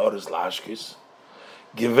Yalmen Oretz Lashkis,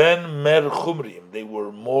 given mer Chumrim, they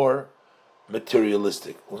were more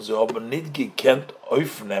materialistic. Und sie haben nicht gekannt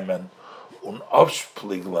aufnehmen und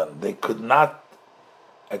aufspiegeln. They could not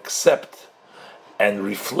accept and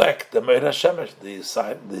reflect the Meir HaShemesh,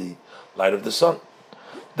 the light of the sun.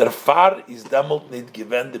 Der Far is damals nicht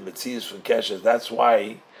given the Metzius von Keshes. That's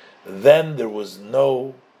why then there was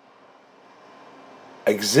no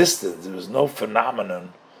existence, there was no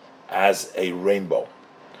phenomenon as a rainbow.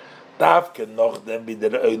 Davke noch dem wie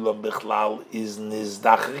der Olam Bichlal is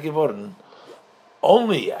nizdacher geworden.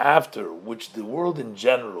 Only after which the world in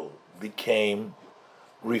general became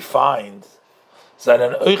refined,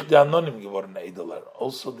 seinen Euch der Anonim geworden edeler.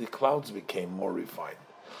 Also the clouds became more refined.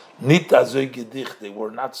 Nicht so gedicht, they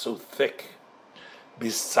were not so thick.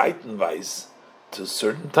 Bis zeitenweise, to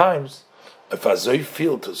certain times, if so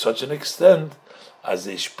viel to such an extent, as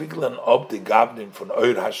they spiegeln up the Gabnim von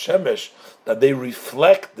Eur HaShemesh, that they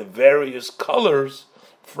reflect the various colors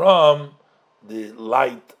from the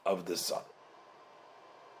light of the sun.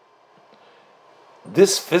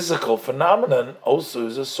 this physical phenomenon also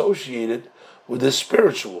is associated with the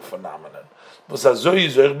spiritual phenomenon. The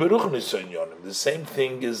same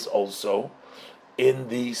thing is also in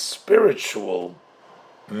the spiritual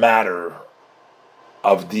matter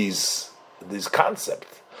of these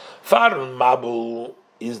concepts. Farun Mabul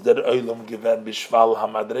is der Olam given bishval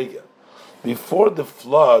hamadrega. Before the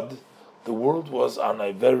flood, the world was on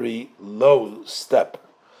a very low step.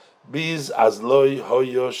 Biz as loy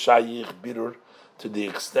hoyo shayich birur, to the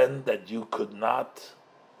extent that you could not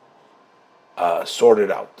sort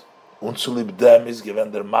it out. Unsulibdem is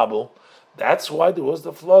given their mabul. That's why there was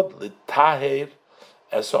the flood. Litaher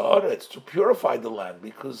esoretz, to purify the land,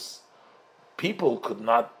 because people could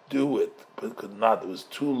not do it. It could not. It was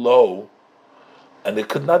too low, and it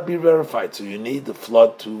could not be verified. So you need the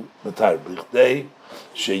flood to matar b'chdei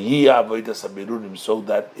sheyi avodas habirurim, so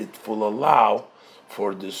that it will allow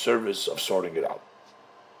for the service of sorting it out.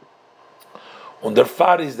 Und der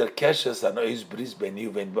Fahr is der keshes an ois bris ben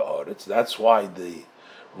yuvein be'aretz. That's why the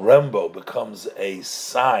rainbow becomes a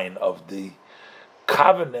sign of the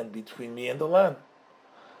covenant between me and the land.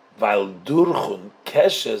 Weil durchun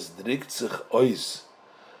keshes drigt sich ois,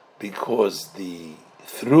 because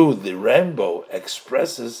through the rainbow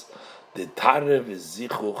expresses the tarev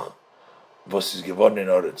zichuch was is geworden in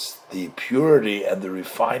oretz, the purity and the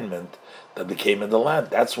refinement that became in the land.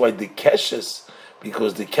 That's why the keshes,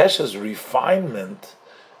 because the keshes refinement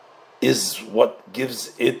is what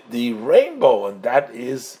gives it the rainbow, and that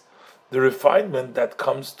is the refinement that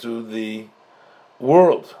comes to the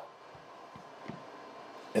world,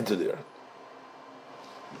 into the earth.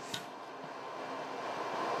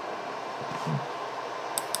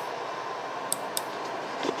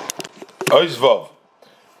 Oizvov.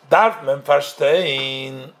 Darf man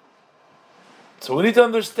verstehen. So we need to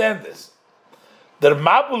understand this. Der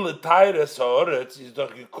Mabul Teires Haaretz ist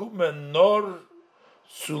doch gekommen nur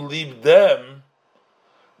zu lieb dem.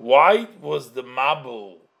 Why was the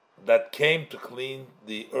Mabul that came to clean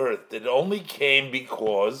the earth? It only came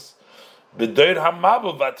because B'doir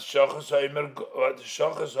HaMabul v'atishachas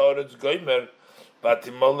Haaretz goimer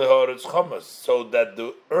v'atimole Haaretz chomas, so that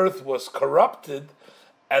the earth was corrupted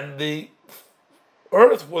and the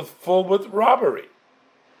earth was full with robbery.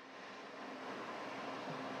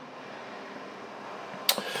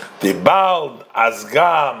 The Baal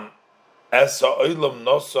Azgam Esa Oilam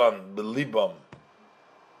Nosan Belibam,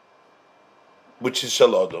 which is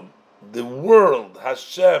Shalodom, the world,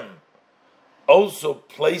 Hashem, also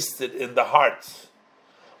placed it in the hearts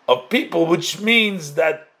of people, which means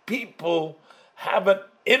that people have an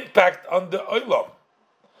impact on the Oilam.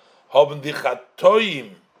 Haben die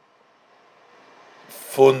Chatoim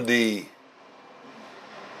von die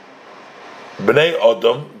Bnei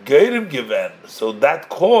Odom Geirim given, so that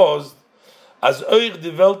caused, as euch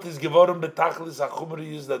die Welt is geworden betachlis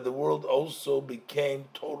achumri, is that the world also became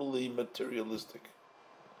totally materialistic.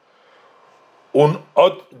 Und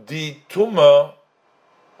od die Tuma,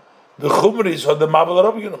 the chumris had the Mabel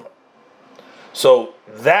Rabbi genommen. So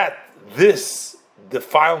that this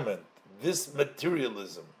defilement, this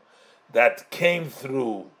materialism that came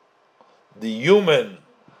through the human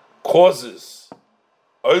causes,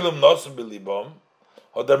 Oilam Nosum Bilibam,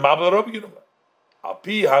 or the Mabel Rabbi genommen.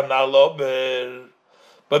 Api Hanalober,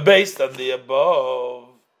 but based on the above,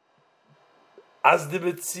 as the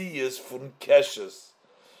Bezies von Keshes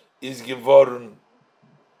is geworden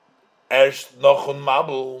erst noch ein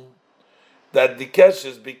Mabel, that the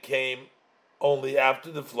Keshes became only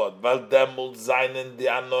after the flood, weil demult seinen die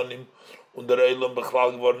Anonim und der Oilam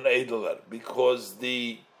bechlal geworden edeler, because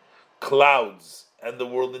the clouds and the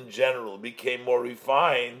world in general became more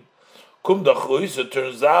refined. It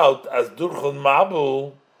turns out, as Durchon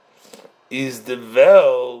Mabul is the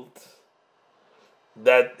Welt,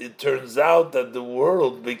 that it turns out that the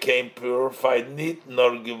world became purified, nicht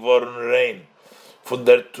nor geworden rein, von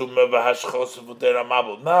der Tumme v'hashchose von der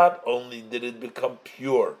Mabul. Not only did it become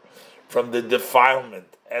pure from the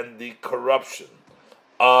defilement and the corruption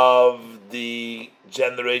of the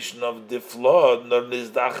generation of the flood, nor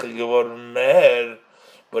nizdache geworden mehr,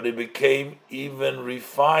 but it became even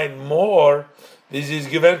refined more. This is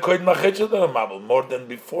given more than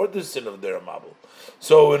before the sin of their Mabul.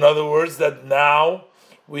 So, in other words, that now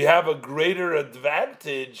we have a greater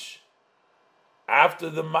advantage after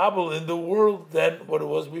the Mabul in the world than what it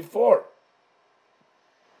was before.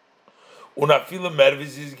 And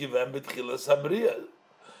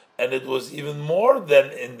it was even more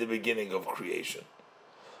than in the beginning of creation.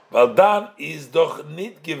 Weil dann ist doch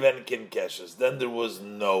nicht given ken keshes. Then there was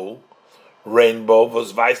no rainbow,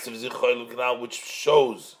 was weiß sich which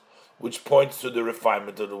shows which points to the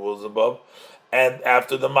refinement of the worlds above, and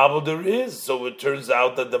after the Mabul there is. So it turns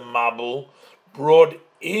out that the Mabul brought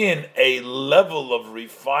in a level of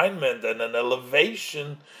refinement and an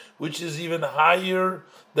elevation which is even higher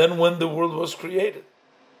than when the world was created.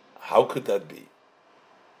 How could that be?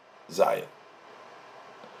 Zion.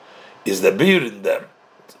 Is the beer in them?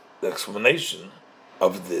 The explanation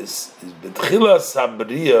of this is Betchila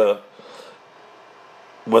Sabriya,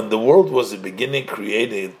 when the world was in the beginning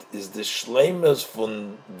created, is the Schleimes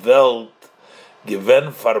von Welt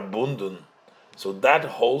given verbunden. So that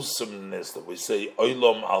wholesomeness that we say,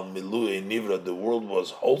 Olam al Milui Nivra, the world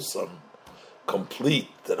was wholesome, complete,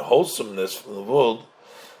 that wholesomeness from the world,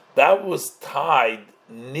 that was tied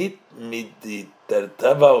nit mit the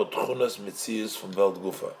terteva utchunas mitzias from Welt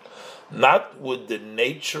Gufa, not with the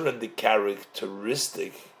nature and the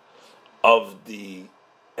characteristic of the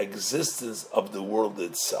existence of the world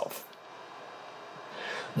itself,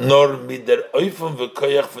 nor mit der Eufem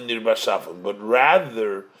v'koyach von ihr Bashafen, but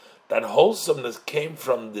rather that wholesomeness came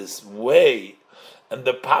from this way and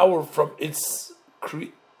the power from its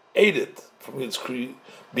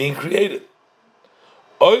being created.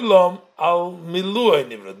 Olam al Milui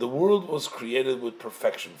Nivra, the world was created with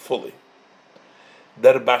perfection, fully.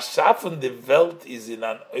 Der Bashafen, the Welt is in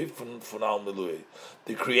an Eufen von al Milui.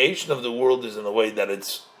 The creation of the world is in a way that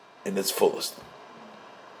it's in its fullest.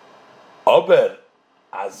 Aber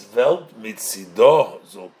as Welt mit Sido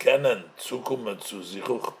soll kennen Zukunft zu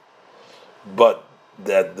Zichuch, but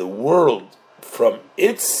that the world from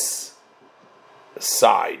its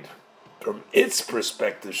side, from its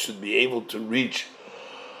perspective, should be able to reach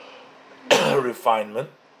refinement.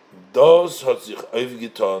 Das hat sich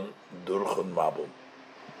aufgetan durch ein Mabul.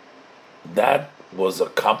 That was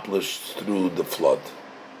accomplished through the flood.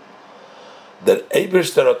 Der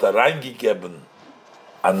Eberster hat reingegeben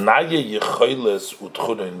an neue Yecholes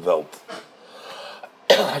utchune in Welt.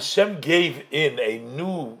 Hashem gave in a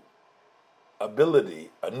new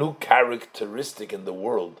ability, a new characteristic in the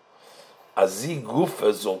world. Azi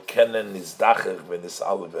gufe soll kennen nisdachech v'nis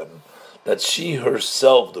alle werden. That she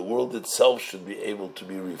herself, the world itself, should be able to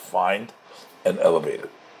be refined and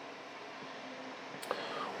elevated.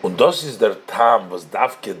 Und das ist der Tam, was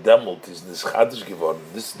darf gedämmelt ist, nischadisch geworden.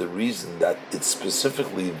 This is the reason that it's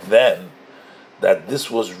specifically then that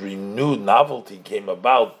this was renewed, novelty came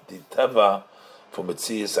about, the teva from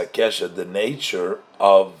Metzias Akesha, the nature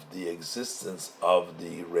of the existence of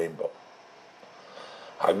the rainbow.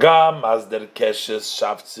 Hagam as der Keshes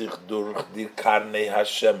schafft sich durch die Karne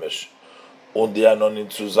Hashemesh und die Anonim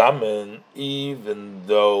zusammen, even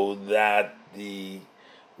though that the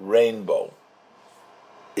rainbow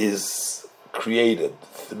is created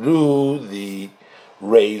through the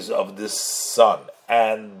rays of the sun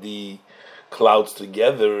and the clouds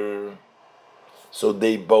together, so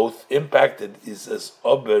they both impacted, is as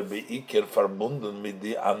ober beiker verbunden mit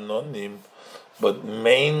die Anonim, but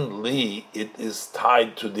mainly it is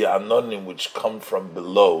tied to the Anonim which come from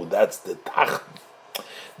below. That's the Tach.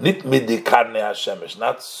 Nit mit die Karne HaShemesh,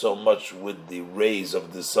 not so much with the rays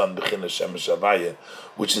of the sun, B'china Shemesh Havaya,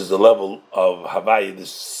 which is the level of Havaya, the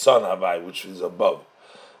sun Havaya, which is above.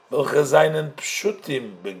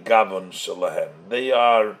 Pshutim begavon shalahem. They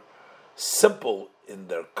are simple in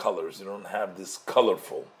their colors. They don't have this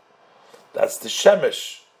colorful. That's the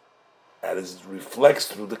Shemesh. That is reflects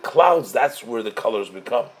through the clouds. That's where the colors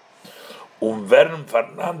become. Werden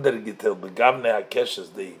voneinander geteilt, begavne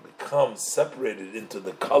hakeshes, they become separated into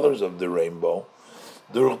the colors of the rainbow,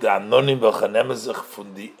 durch the anonim v'chanemezich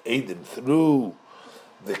von the Eden, through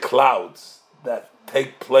the clouds that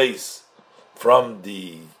take place from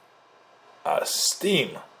the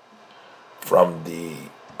steam, from the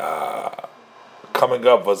coming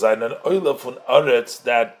up, was einen Oila von Aretz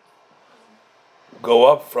that go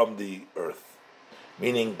up from the earth.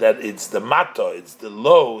 Meaning that it's the mato, it's the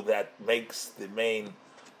low that makes the main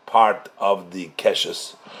part of the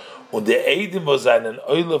keshes. Und der Edim was einen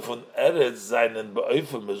Eule von Eretz seinen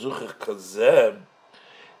Beäufen besuchig kazem,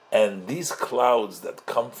 and these clouds that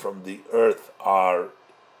come from the earth are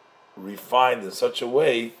refined in such a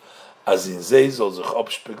way as in zeh soll sich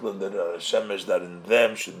abspiegeln der Shemesh, that in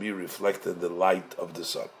them should be reflected the light of the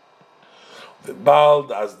sun. V'bald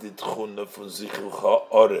as die Tchune von Zichel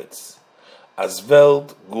ha'oretz, as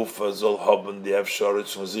Welt Gufa soll haben die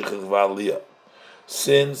Efshoritz von Zichel v'aliyah.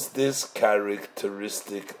 Since this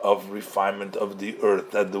characteristic of refinement of the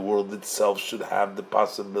earth, that the world itself should have the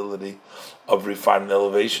possibility of refinement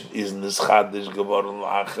elevation, is nischadish geworden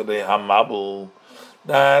la'achrei hamabul,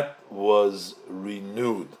 that was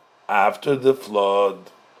renewed after the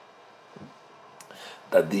flood,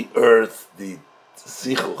 that the earth, the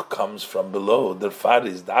Sichuch comes from below. Der Fall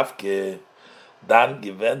is Davke, dann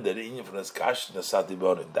gewend der Inyan von das Kashin Asati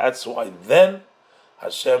Bonin. That's why then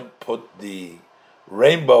Hashem put the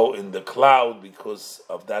rainbow in the cloud because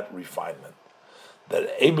of that refinement. Der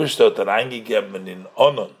Ebershter hat reingegeben in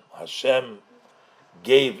Onon. Hashem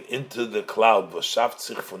gave into the cloud Vashaft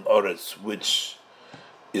sich von Oretz, which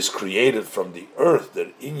is created from the earth,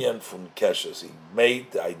 der Inyan from Keshes. He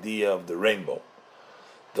made the idea of the rainbow.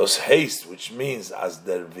 Those haste, which means as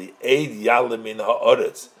der V'eid Yalim in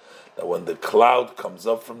Ha'oretz, that when the cloud comes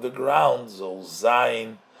up from the ground, Zol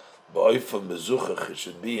Zayin Ba'oifah Mezuchach, it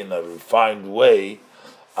should be in a refined way,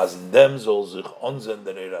 as in them Zol Zich Onzen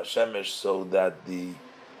der Eir HaShemesh, so that the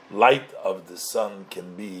light of the sun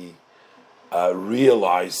can be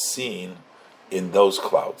realized, seen in those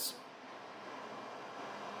clouds.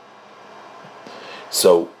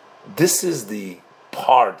 So this is the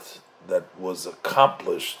part that was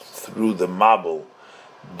accomplished through the Mabul,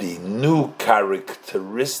 the new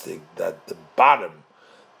characteristic that the bottom,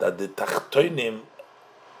 that the Tachtonim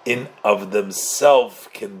in of themselves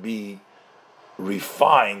can be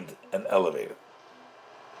refined and elevated.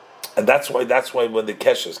 And that's why when the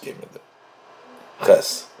Keshes came in there.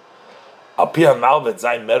 Ches. Al pi hanal vet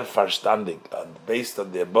zayin mer verstandig, and based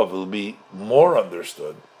on the above will be more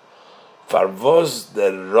understood. Farvos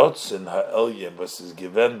der rotzen ha'elyen was is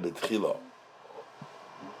given betchila.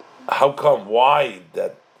 How come? Why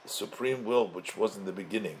that supreme will, which was in the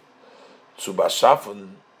beginning, zu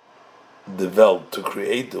bashafen the Welt, to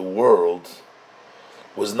create the world,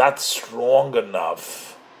 was not strong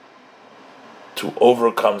enough to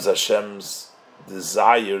overcome Hashem's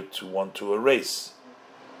desire to want to erase.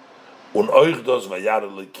 Un euch dos vayar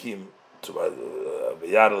elikim to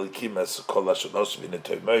vayar elikim as kol hashanos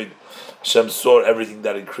v'netoymoid. Hashem saw everything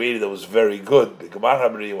that He created that was very good.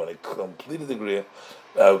 When He completed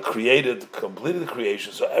completed the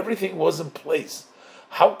creation, so everything was in place.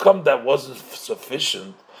 How come that wasn't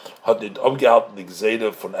sufficient? Had it abgehalten the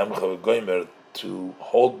Gzeida von Emcha v'Goymer to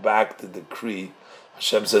hold back the decree?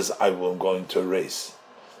 Hashem says, "I am going to erase."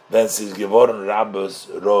 Then says Gevoren Rabbos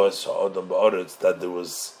Roes Ha'odam Ba'oretz, that there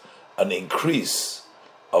was an increase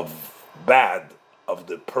of bad of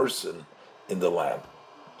the person in the land.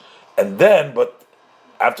 And then, but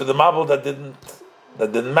after the Mabul, that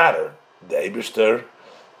didn't matter. The Eibishter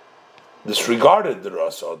disregarded the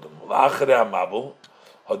Ras Odom. La'achrei HaMabul,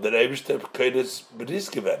 had the Eibishter Kedes Bris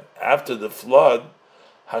given. After the flood,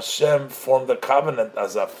 Hashem formed a covenant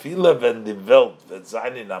as a fila when the Welt wird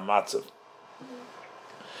sein in a matzav,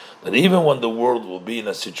 that even when the world will be in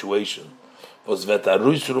a situation was vet a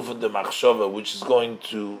ruisruf the machshava, which is going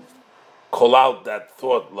to call out that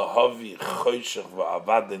thought lahavi choshech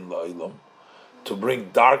va'avadin la'ilam, to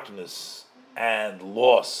bring darkness and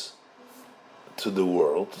loss to the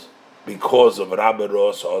world because of Rabbi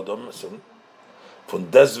Ros Adam. Von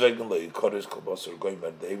deswegen leikoris kobosor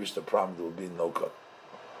goymer, the Eibishter promised there will be no cut.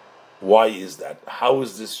 Why is that? How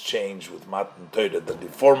is this change with Matan Torah? That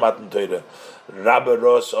before Matan Torah, Rabbi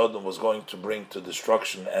Ros Adam was going to bring to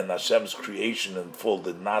destruction, and Hashem's creation in full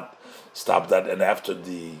did not stop that. And after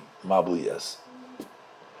the Mabul, yes.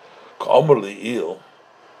 Ka'omer li'il,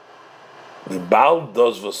 libal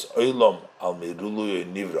dos vos olam al miruluyo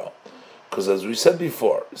nivra. Because as we said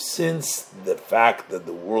before, since the fact that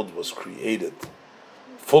the world was created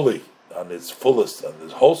fully, on its fullest, and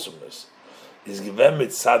its wholesomeness, is given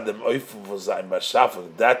mitzad dem oifu v'zayin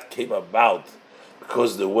b'shafak, that came about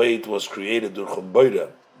because the way it was created durch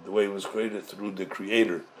Chumboira, the way it was created through the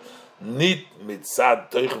Creator, nit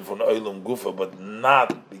mitzad teuchen von oilum gufa, but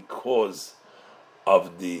not because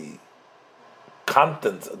of the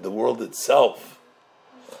content of the world itself.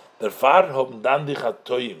 Therefore,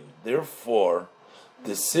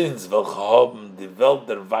 the sins welche haben die Welt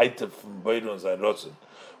der Weite von Beirun sein Rotzen,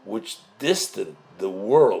 which distant the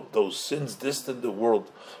world, those sins distant the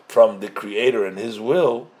world from the Creator and His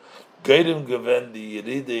will, Geirim gewen die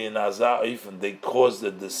Yeride in Azah Eifen, they caused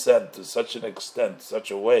the descent to such an extent,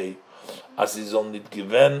 such a way, as is not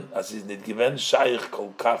given Shaykh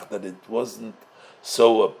Kolkach, that it wasn't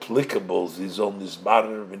so applicable, his own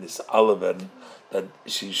Nisbarer in his Alaven, that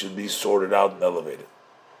she should be sorted out and elevated.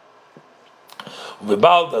 Is the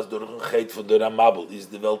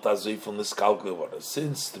Welt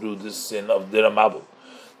since through the sin of the Ramabel,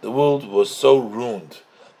 the world was so ruined,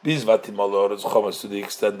 to the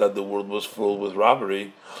extent that the world was full with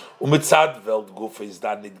robbery. From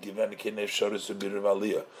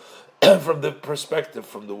the perspective,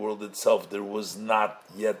 from the world itself, there was not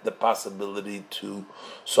yet the possibility to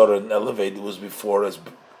sort of elevate. It was before as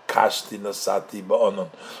Kashti Nasati Ba'onon,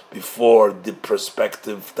 before the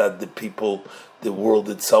perspective that the people the world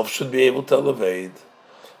itself should be able to elevate.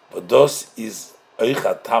 But this is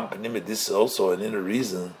this is also an inner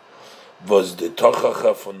reason. Was the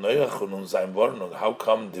Tochacha von Noach und sein Warnung? How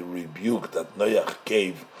come the rebuke that Noach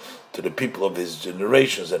gave to the people of his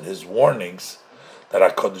generations and his warnings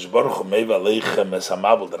that HaKadosh Baruch Hu meiva leichem es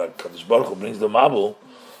hamabel, that HaKadosh Baruch Hu brings the mabel,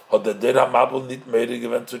 or the der hamabel nit meire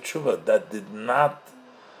given to tshuva, that did not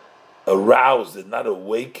arouse, did not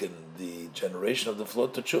awaken the generation of the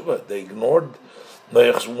flood to tshuva. They ignored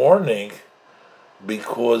Noach's warning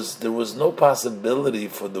because there was no possibility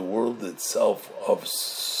for the world itself of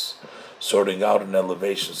sorting out an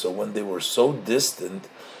elevation. So when they were so distant,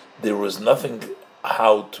 there was nothing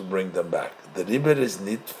how to bring them back. The riber is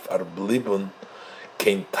nit farblibun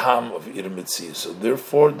kein tam of ir mitzvah. So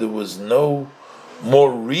therefore, there was no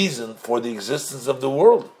more reason for the existence of the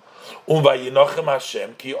world.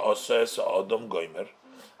 Hashem ki Adam goimer.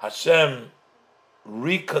 Hashem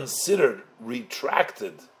reconsidered,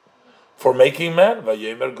 retracted for making man.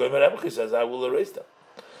 Vayomer goimer He says, I will erase them.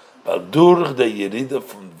 Weil durch the Yerida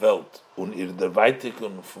from Welt und ihr der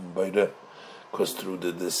Weitigung from beide, because through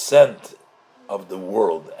the descent of the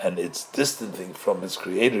world and its distancing from its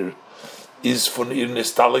creator is von ihr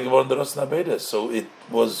Nestale geworden der Osnabeide. So it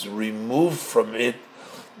was removed from it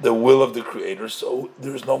the will of the creator, so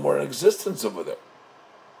there's no more existence over there.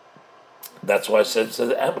 That's why it says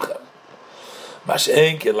Emcha.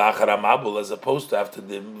 Mashenke lachar amabul, as opposed to after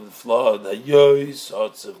the flood, Hayois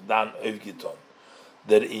hat sich dann aufgetan.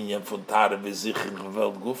 Der Inyan von Tare v'zichim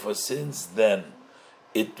gewelt gufa. Since then,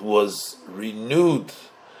 it was renewed,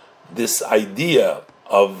 this idea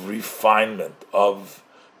of refinement, of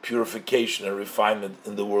purification and refinement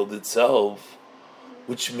in the world itself,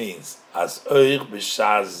 which means as oich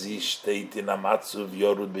b'shazi shteit in amatzuv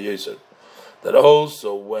yorud b'yoser, that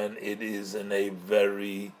also when it is in a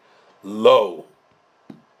very low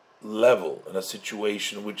level, in a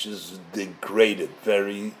situation which is degraded,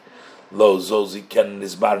 very low, zozi ken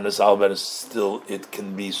nisbarnes alben, still it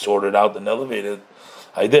can be sorted out and elevated.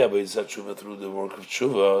 Idea, but it's tshuva through the work of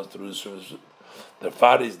tshuva, through the service. The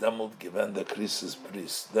father is damult given the Christus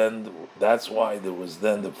priest. Then that's why there was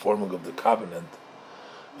then the forming of the covenant.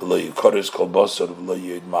 No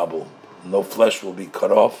flesh will be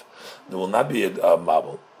cut off. There will not be a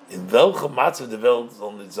mabel. In welchem matzav the welt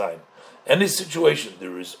soll nicht sein. Any situation,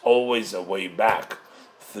 there is always a way back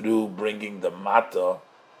through bringing the mata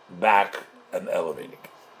back and elevating.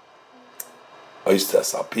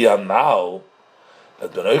 Oistas apia now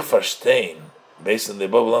that when euch verstehen, based on the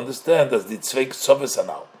Bible, understand that the zwei Ktsoves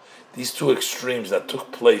anal, these two extremes that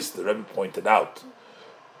took place, the Rebbe pointed out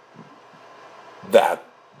that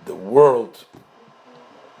the world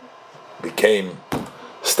became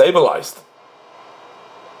stabilized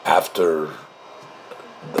after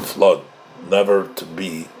the flood, never to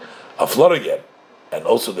be a flood again, and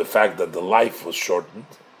also the fact that the life was shortened,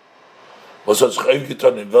 was in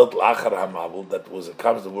Welt lachar hamabel, that was a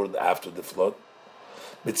comes the word after the flood.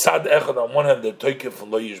 Mitzad echad, on one hand, the toikef from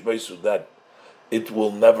lo yishbeisu, that it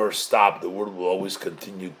will never stop, the world will always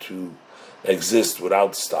continue to exist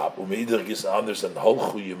without stop. Understand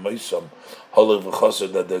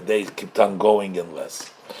that the days keep on going in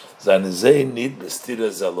less. They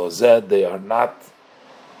are not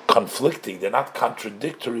conflicting, they're not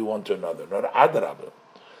contradictory one to another, not adrabah.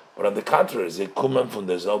 But on the contrary, they come from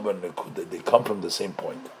the they come from the same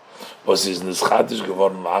point. That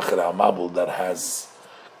has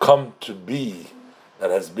come to be,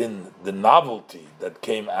 that has been the novelty that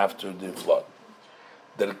came after the flood.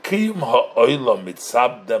 Der kiyum ha'olam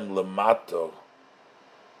mitzabdem lemato,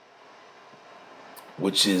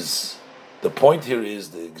 which is, the point here is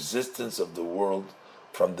the existence of the world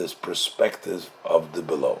from this perspective of the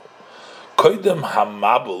below. Koidem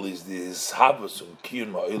hamabel is the ishavus and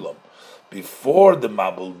kiyum ha'olam. Before the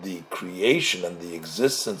mabel, the creation and the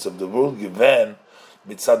existence of the world given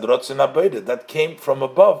mitzad rotzen abayda, that came from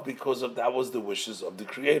above because of that was the wishes of the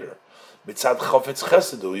Creator. Mitzad chofetz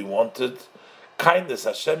chesed, he wanted kindness.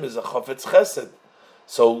 Hashem is a chofetz chesed,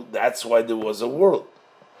 so that's why there was a world.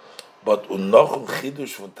 But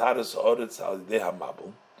chidush v'taras oretz al yidei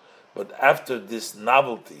hamabel. But after this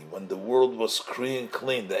novelty, when the world was clean,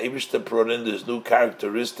 the Eibishter brought in this new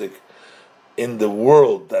characteristic in the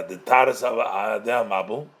world, that the taras al yidei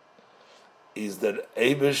hamabel is that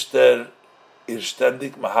Eibishter is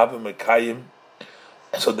ständig mahave mekayim.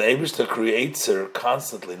 So the Eibishter creates her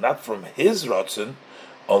constantly, not from his rotzen,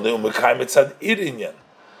 only umekayim mitzad irinyan,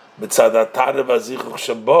 mitzad atare vazichuch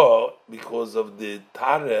shabo, because of the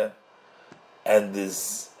tare and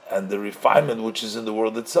this and the refinement which is in the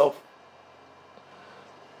world itself.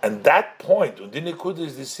 And that point, Undinikud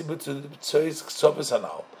is the Sibut to the Tzois Ksopes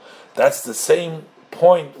Hanal. That's the same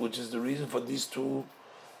point, which is the reason for these two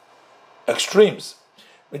extremes.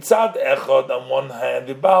 Mitzad Echad, on one hand,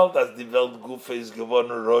 Vibald as the Welt Gufe is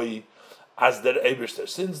geworden Roi as der Eberster,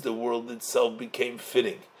 since the world itself became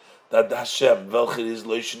fitting, that Hashem, welcher is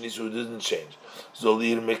Loishen is, who didn't change, soll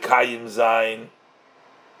ihr Mekayim sein,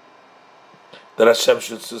 that Hashem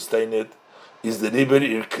should sustain it, is the Riber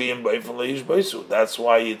ihr Kiyim Beifel Leish Beisu. That's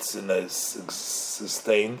why it's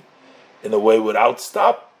sustained in a way without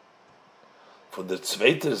stop. For the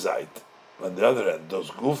zweite Seite, on the other hand, those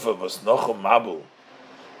Gufa was noch Mabul,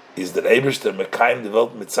 is the Eberster Mekayim the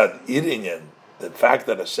Welt mitzad Irinyan. The fact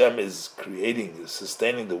that Hashem is creating, is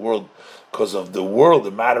sustaining the world because of the world,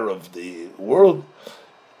 the matter of the world,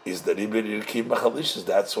 is the Riber Irkim Machalishis.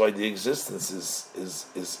 That's why the existence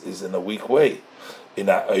is in a weak way. In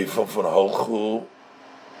a Eifon von Holchu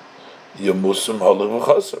Yemusum Holach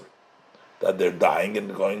V'Choser, that they're dying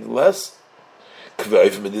and going less.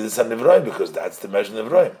 Because that's the measure of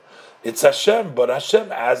Nivroim. It's Hashem, but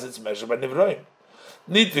Hashem as it's measured by Nivroim.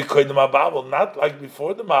 Not like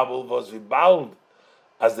before the Mabul was vibald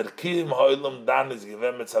as the Kiyim Ha'olam Dan is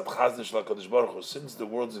given mitzad Chazdish LaKadosh Baruch Hu. Since the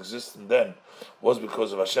world's existence then was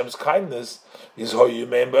because of Hashem's kindness, is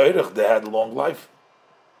Hoyumein Be'erich, they had long life.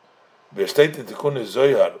 Besteht in Tikkun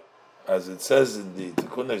Zoyar, as it says in the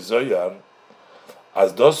Tikkun Zoyar,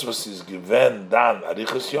 as those was is given Dan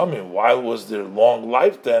Arichas Yomim. Why was there long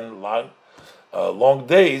life then? Long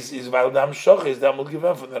days is Valdam Shoch is that will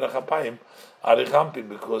given from the Rechapayim Arichampin,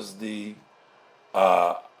 because the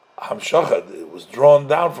Hamshachad, it was drawn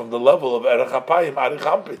down from the level of Erechapayim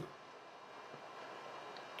Arichampin.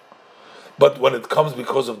 But when it comes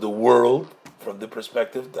because of the world, from the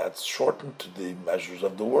perspective, that's shortened to the measures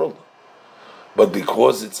of the world. But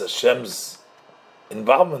because it's Hashem's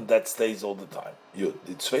involvement, that stays all the time. The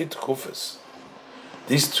Tzvei Tkufas,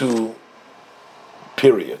 these two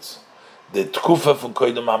periods, the Tkufa from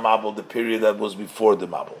Koydem HaMabel, the period that was before the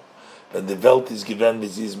Mabel, when the Welt is given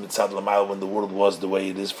Miziz Mitzad Lamayel, when the world was the way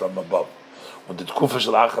it is from above, when the Tkufa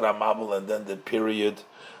Shel Achar HaMabel, and then the period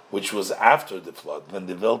which was after the flood, when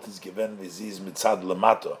the Welt is given Miziz Mitzad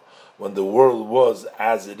Lamato, when the world was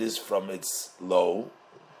as it is from its low,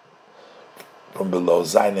 from below,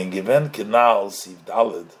 Zayin and given Kenal Siv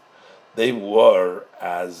Dalid, they were,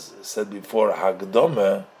 as said before,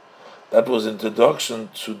 Hagdome. That was introduction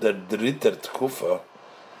to the Dritter Tkufa,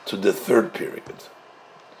 to the third period.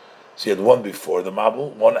 So you had one before the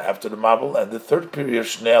Mabul, one after the Mabul, and the third period,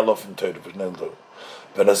 Shnei Alofim Torah, Shnei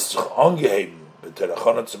Alofim.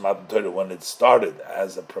 When it started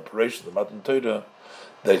as a preparation of the Matan Torah,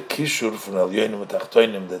 the Kishur from Elyonim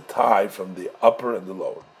Tachtoinim, the tie from the upper and the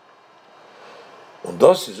lower. And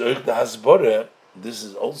this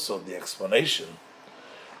is also the explanation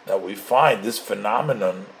that we find this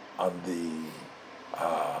phenomenon on the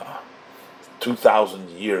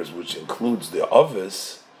 2,000 years, which includes the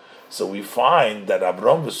Ovis. So we find that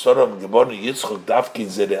Avram v'Soram geborn Yitzchok Davkin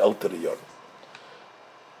zeh elter yor.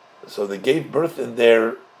 So they gave birth in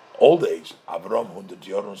their old age. Avram 100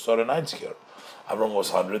 yor and Sarah 90 yor. Avram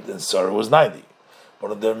was 100 and Sarah was 90.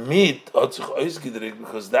 But on their meat,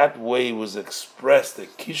 because that way was expressed, the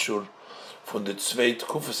kishur from the Tzvei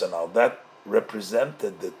Tkufas and all that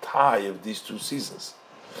represented the tie of these two seasons.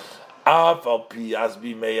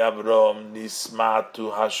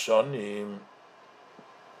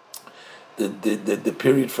 The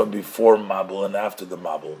period from before Mabul and after the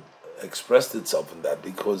Mabul expressed itself in that,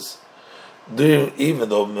 because even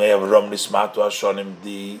though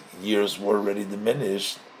the years were already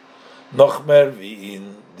diminished, more than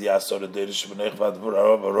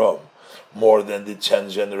the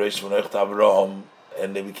 10th generation of Avraham,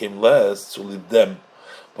 and they became less, to leave them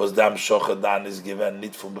was Dam Shochadan is given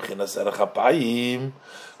nit from Bechinas Erechapayim,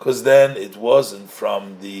 because then it wasn't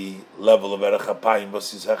from the level of Erechapayim, but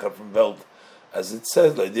Sisacher from Welt, as it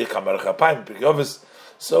says,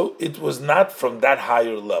 so it was not from that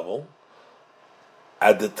higher level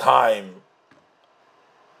at the time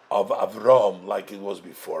of Avraham, like it was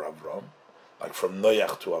before Avraham, like from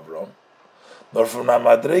Noach to Avraham, nor from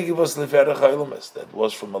Namadregi was Leferech HaElomes, that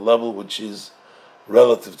was from a level which is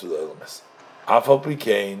relative to the Elomes. Afal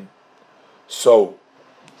Prikain. So,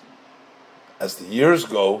 as the years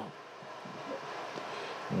go,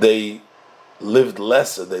 they lived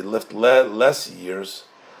lesser, they lived less years,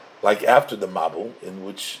 like after the Mabul, in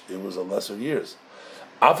which it was a lesser years.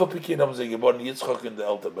 Afal Prikain Yitzchok in the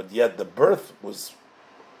Elter, but yet the birth was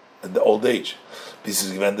in the old age. This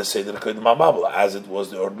is given the Seder Kodim HaMabul, as it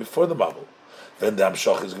was the order before the Mabul. Then the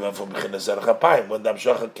Amshach is given from Bechinas Erechapayim, when the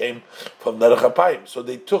Amshach came from the Erechapayim. So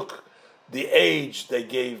they took the age they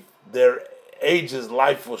gave, their age's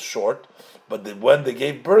life was short, but when they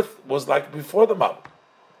gave birth was like before the Mabul.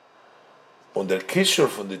 Und der Kishur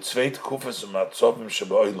von der zweite Kufas und Matzovim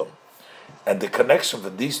Sheba'olam, and the connection for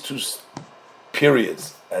these two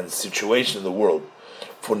periods and situations in the world,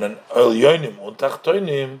 von den Elyonim und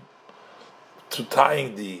Tachtonim, to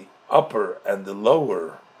tying the upper and the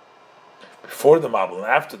lower before the Mabul and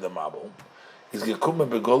after the Mabul, is gekommen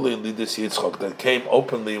begoli in Lides Yitzchok, that came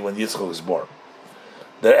openly when Yitzchok was born.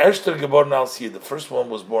 Der erste geboren als Yid, the first one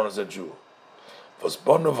was born as a Jew. Was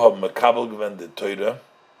born of him Mekabel gewend the Torah.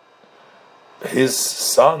 His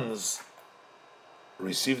sons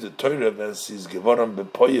received the Torah as his geboren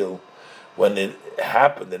bepoil, when it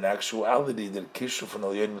happened in actuality, the Kishu from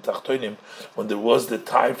Elyonim Tachtonim, when there was the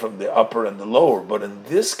tie from the upper and the lower. But in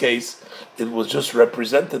this case, it was just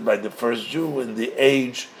represented by the first Jew in the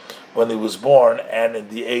age when he was born and in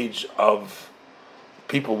the age of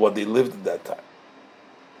people, what they lived at that time.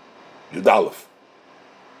 Yud Aleph.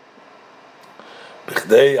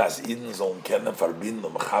 Bichdei as Yidden sollen kennen, verbinden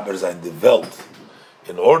und mechaber sein die Welt.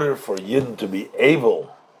 In order for Yidden to be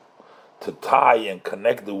able to tie and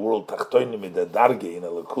connect the world Tachtonim in the Darge in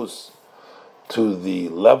Elikus to the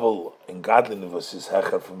level in godliness was his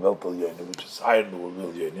Hecher from Welt Elyonim, which is higher than the world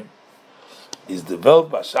Elyonim, is the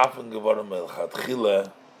Welt Bashafen geworden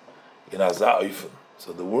Melchatchile in Azah Eufen.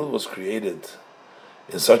 So the world was created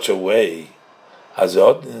in such a way as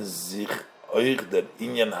hat in sich euch der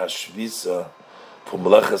Inyan Hashvisa from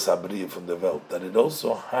Meleches Abriya from the Welt, that it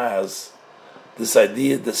also has this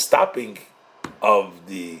idea, the stopping of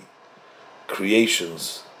the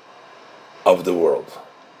creations of the world.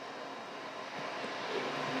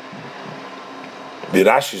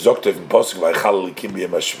 Rashi sagt in Pasuk Vaychal Elikim b'yom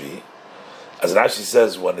hashvi, as Rashi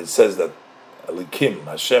says when it says that Elikim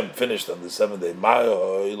Hashem finished on the seventh day.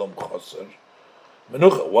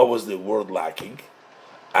 What was the world lacking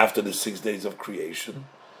after the 6 days of creation?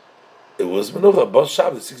 It was Menucha, Bos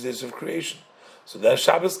Shabbos, the 6 days of creation. So then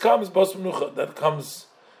Shabbos comes, Bos Menucha, that comes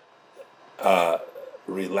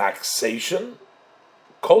relaxation.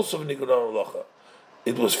 Kolsov Nikudan Melacha.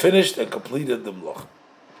 It was finished and completed the Melacha.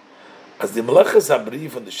 As the Melechas Habri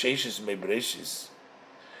from the Sheishis Mebreshis,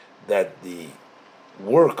 that the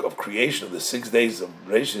work of creation of the 6 days of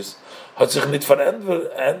Bereshis hat sich nicht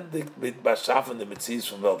verendigt mit Bashafen the Metzies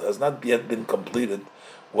from Welt, has not yet been completed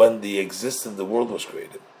when the existence of the world was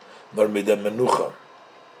created. Nor mit der Menucha,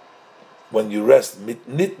 when you rest mit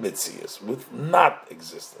nit Metzies, with not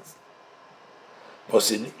existence.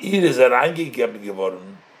 Was in ihr ist reingegeben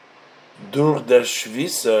geworden durch der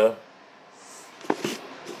Schwisse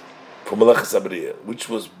from Melechas Abriya, which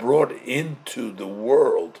was brought into the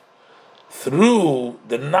world through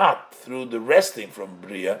the resting from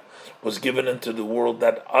Bria, was given into the world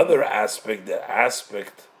that other aspect, the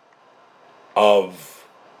aspect of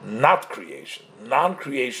not creation,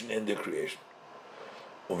 non-creation in the creation.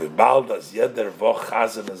 Und wie bald als jeder Woche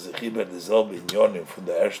chasen und sich über dieselbe Unionen von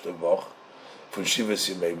der ersten Woche von Shivas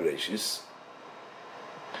Yemei Bereshis,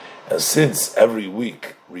 and since every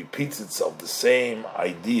week repeats itself the same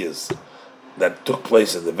ideas that took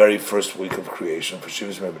place in the very first week of creation for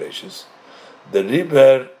Shivas Yemei Bereshis, the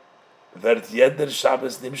Riber wird jeder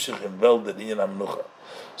Shabbos nimshich in Welt der Inyan HaMenucha.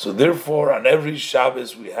 So therefore, on every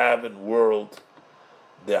Shabbos we have in world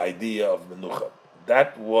the idea of Menucha.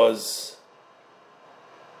 That was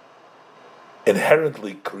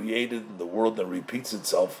inherently created in the world and repeats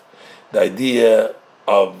itself. The idea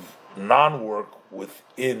of non-work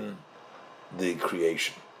within the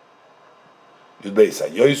creation. Yud Beis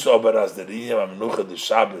HaYois aber as der Inyan HaMenucha the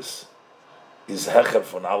Shabbos is hecher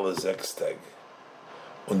von alle 6 Tag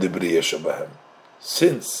und die Bria Shabahem.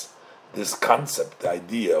 Since this concept, the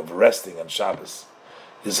idea of resting on Shabbos,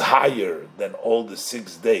 is higher than all the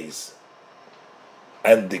 6 days,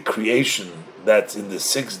 and the creation that's in the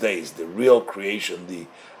 6 days, the real creation, the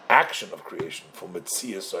action of creation from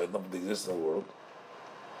Metzias, so I don't exist in the world,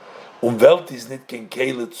 Welt is nicht kein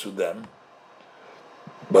Kele zu them,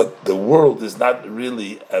 but the world is not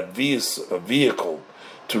really a vehicle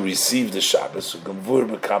to receive the Shabbos, so Gemvur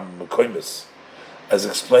become Mekoimis, as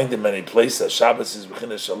explained in many places. Shabbos is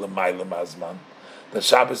B'china Shalom Mailam Azman. The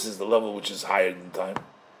Shabbos is the level which is higher than time.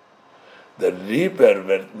 The Riber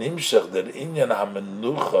wird nimshach der Inyan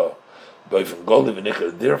HaMenucha b'ofen Goli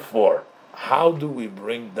v'nicher. Therefore, how do we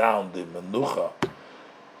bring down the Menucha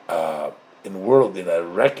in world in a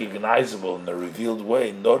recognizable, in a revealed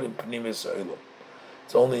way? Not in Pnimis Ha'olam.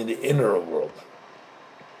 It's only in the inner world.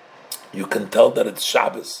 You can tell that it's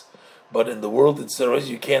Shabbos, but in the world it's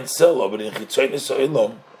you can't sell. But in Chitzonis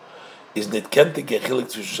Ha'olam, is nicht kennt gechilik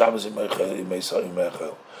zwischen Shabbos and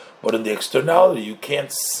Meichel. But in the externality, you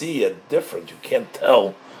can't see a difference. You can't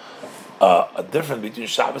tell a difference between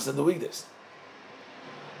Shabbos and the weekdays.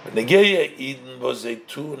 Benegeya Eden was a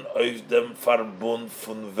tun auf dem Verbund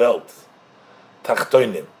von Welt,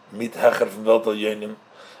 Tachtoinim, mit Hecher von Welt al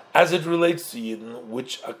as it relates to Eden,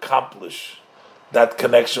 which accomplish that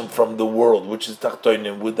connection from the world, which is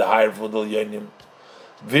Tachtoinim, with the higher von al Yonim.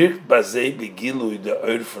 Wird bazei begilui de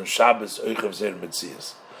Eur von Shabbos euch sehr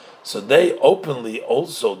Metzias. So they openly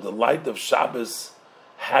also, the light of Shabbos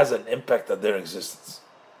has an impact on their existence.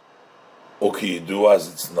 Okiyidu, as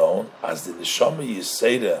it's known, as the Neshama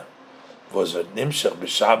Yisera was a Nimshach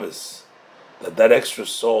b'Shabbos, that extra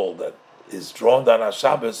soul that is drawn down on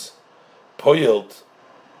Shabbos, poyelt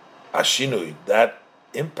ashinui, that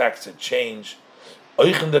impacts a change,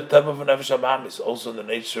 oich in the teva of Nefesh HaBahamis, also in the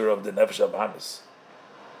nature of the Nefesh HaBahamis.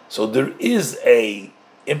 So there is a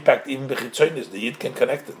impact even b'chitzonis. The Yid can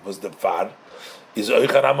connect it. Was the far is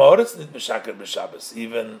oichan ha'maoretz nit meshaker b'Shabbos.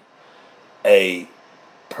 Even a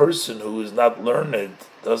person who is not learned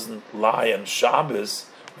doesn't lie on Shabbos.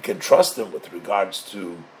 We can trust him with regards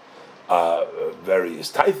to various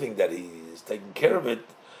tithing that he is taking care of it.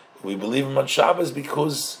 We believe him on Shabbos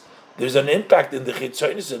because there's an impact in the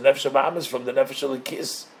chitzonis and nefesh HaBahamis from the nefesh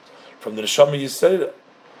Elikis, from the neshama Yisera.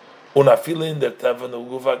 Unafilin der Tevan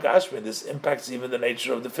Uguva Gashmi. This impacts even the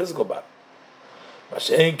nature of the physical body.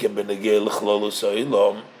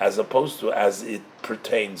 As opposed to as it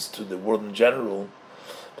pertains to the world in general,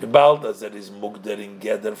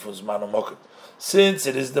 since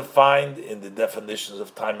it is defined in the definitions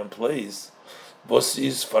of time and place,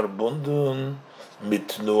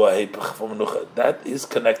 that is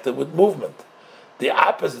connected with movement. The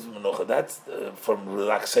opposite of menucha, that's from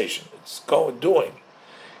relaxation. It's doing.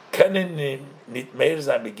 So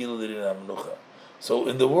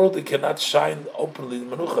in the world it cannot shine openly in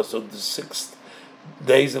menucha. So the 6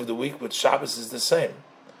 days of the week with Shabbos is the same.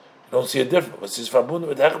 You don't see a difference.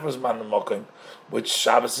 Which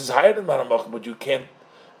Shabbos is higher than Manamokim, but you can't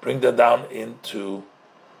bring that down into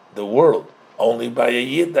the world. Only by a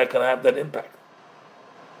Yid that can have that impact.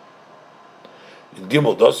 In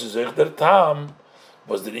Gimel, das ist echt der Tam,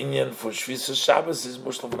 was der Inyan for Shvisa Shabbos is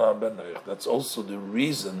Mushlam Ben Noach. That's also the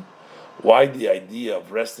reason why the idea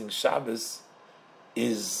of resting Shabbos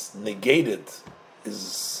is negated,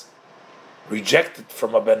 is rejected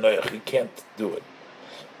from a Ben Noach. He can't do it.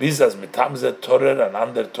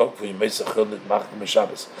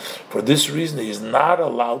 For this reason, he is not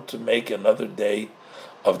allowed to make another day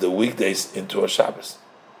of the weekdays into a Shabbos.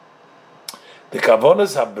 The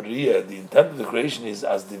Kavonas Habriya, the intent of the creation is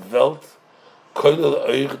as the Welt koilel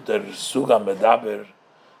euch der Suga Medaber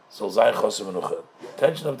soll sein Chosem Menucha. The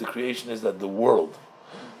intention of the creation is that the world,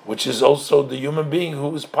 which is also the human being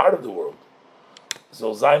who is part of the world,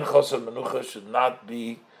 soll sein Chosem Menucha, should not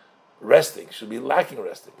be resting, should be lacking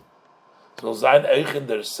resting. So sein euch in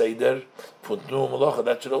der Seder von Tnu Melocha,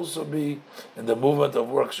 that should also be in the movement of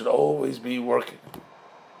work, should always be working.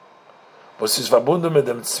 Was ist verbunden mit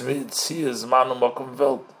dem Zies Man und Mokum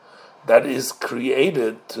Welt, that is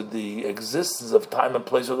created to the existence of time and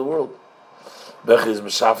place of the world,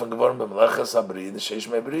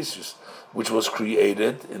 which was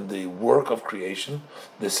created in the work of creation,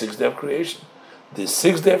 the 6th day of creation. The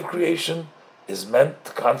 6th day of creation is meant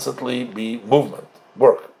to constantly be movement,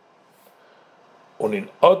 work. Und in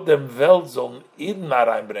Odem Welt sollen Eden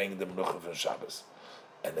hereinbringen the Menucha von Shabbos.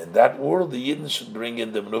 And in that world, the Yidden should bring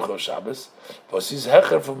in the Menucha of Shabbos, was is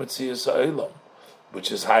Hecher from Metzias Ha'olam,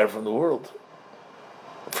 which is higher from the world,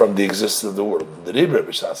 from the existence of the world. The Rebbe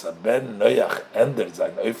B'Shas Ben Noach ended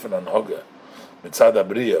sein Eufen an Hoge mitzad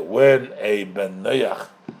Abriya. When a Ben Noach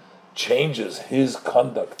changes his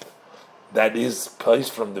conduct, that is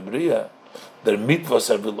placed from the Bria, der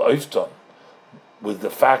mitvos will oifton, with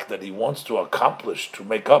the fact that he wants to accomplish, to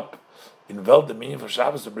make up in Welt the meaning for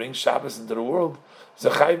Shabbos, to bring Shabbos into the world, is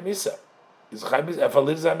a Chayv Misa. He's a Chayv Misa.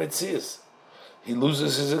 Efalir Zay Metzias. He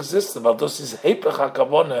loses his existence. But this is Hepech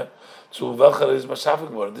HaKavone to welcher is Mashafik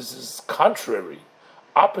geworden. This is contrary,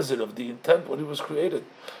 opposite of the intent when he was created.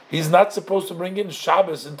 He's not supposed to bring in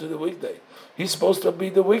Shabbos into the weekday. He's supposed to be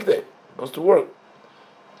the weekday, supposed to work.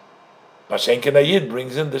 Mashen Kenayid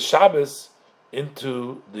brings in the Shabbos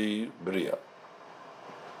into the Bria.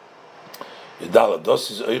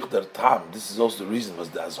 This is also the reason was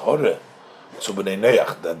the Azhore to Bnei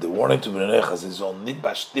Noach, that the warning to Bnei Noach is on nit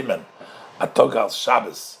bashtimen atog al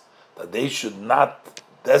Shabbos, that they should not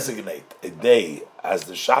designate a day as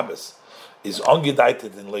the Shabbos is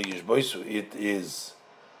ungedeited in Leish Boisu. It is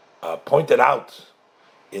pointed out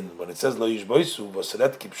in when it says Leish Boisu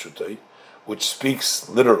Vaseret Kipshutoi, which speaks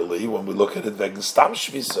literally, when we look at it, wegen Stam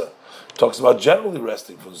Shvisa, talks about generally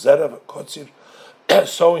resting, from Zerav, Kotzir,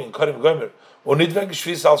 sowing, Korim Gomer, or nit wegen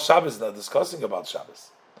Shvisa al Shabbos, not discussing about Shabbos.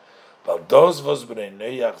 But those was Bnei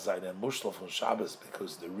Noach seine Mushel from Shabbos,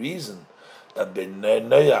 because the reason that Bnei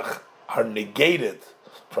Noach are negated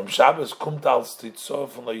from Shabbos, kumt als Titzow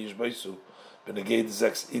von la Yishbeisu, benegate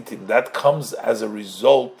sex eating, that comes as a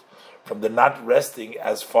result from the not resting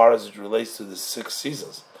as far as it relates to the 6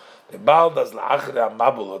 seasons. The Baal das la'achre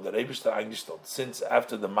ha-mabul, or the Rebishter eingestellt, since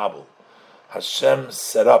after the Mabul, Hashem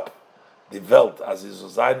set up the Welt as is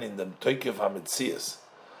sein in dem Teukev ha-Metzias,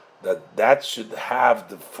 that should have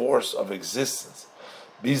the force of existence.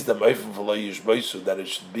 Bis dem Eufen von la Yishbeisu, that it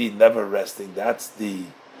should be never resting. That's the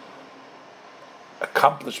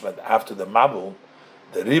accomplishment after the Mabul.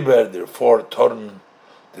 The Riber, therefore, Torn,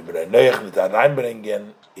 the Bnei Noach mit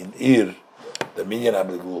reinbringen in the Minyan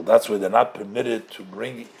HaBligvul. That's why they're not permitted to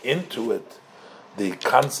bring into it the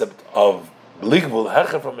concept of Bligvul,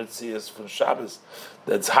 Hecher from Metzias, from Shabbos,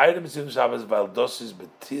 that's higher than Metzias Shabbos, while Dosis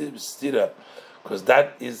Bestira, because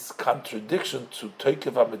that is contradiction to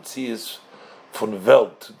Teukev HaMetzias from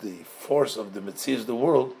Welt, to the force of the Metzias, the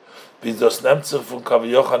world, where there's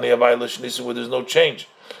no change.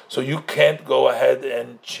 So you can't go ahead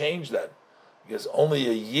and change that, because only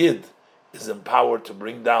a Yid is empowered to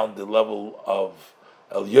bring down the level of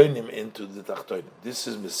El Yonim into the Tachtonim. This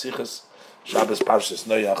is Mesichas Shabbos Parshas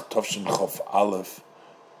Noach, Tovshin Chof Aleph,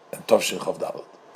 and Tovshin Chof Dalet.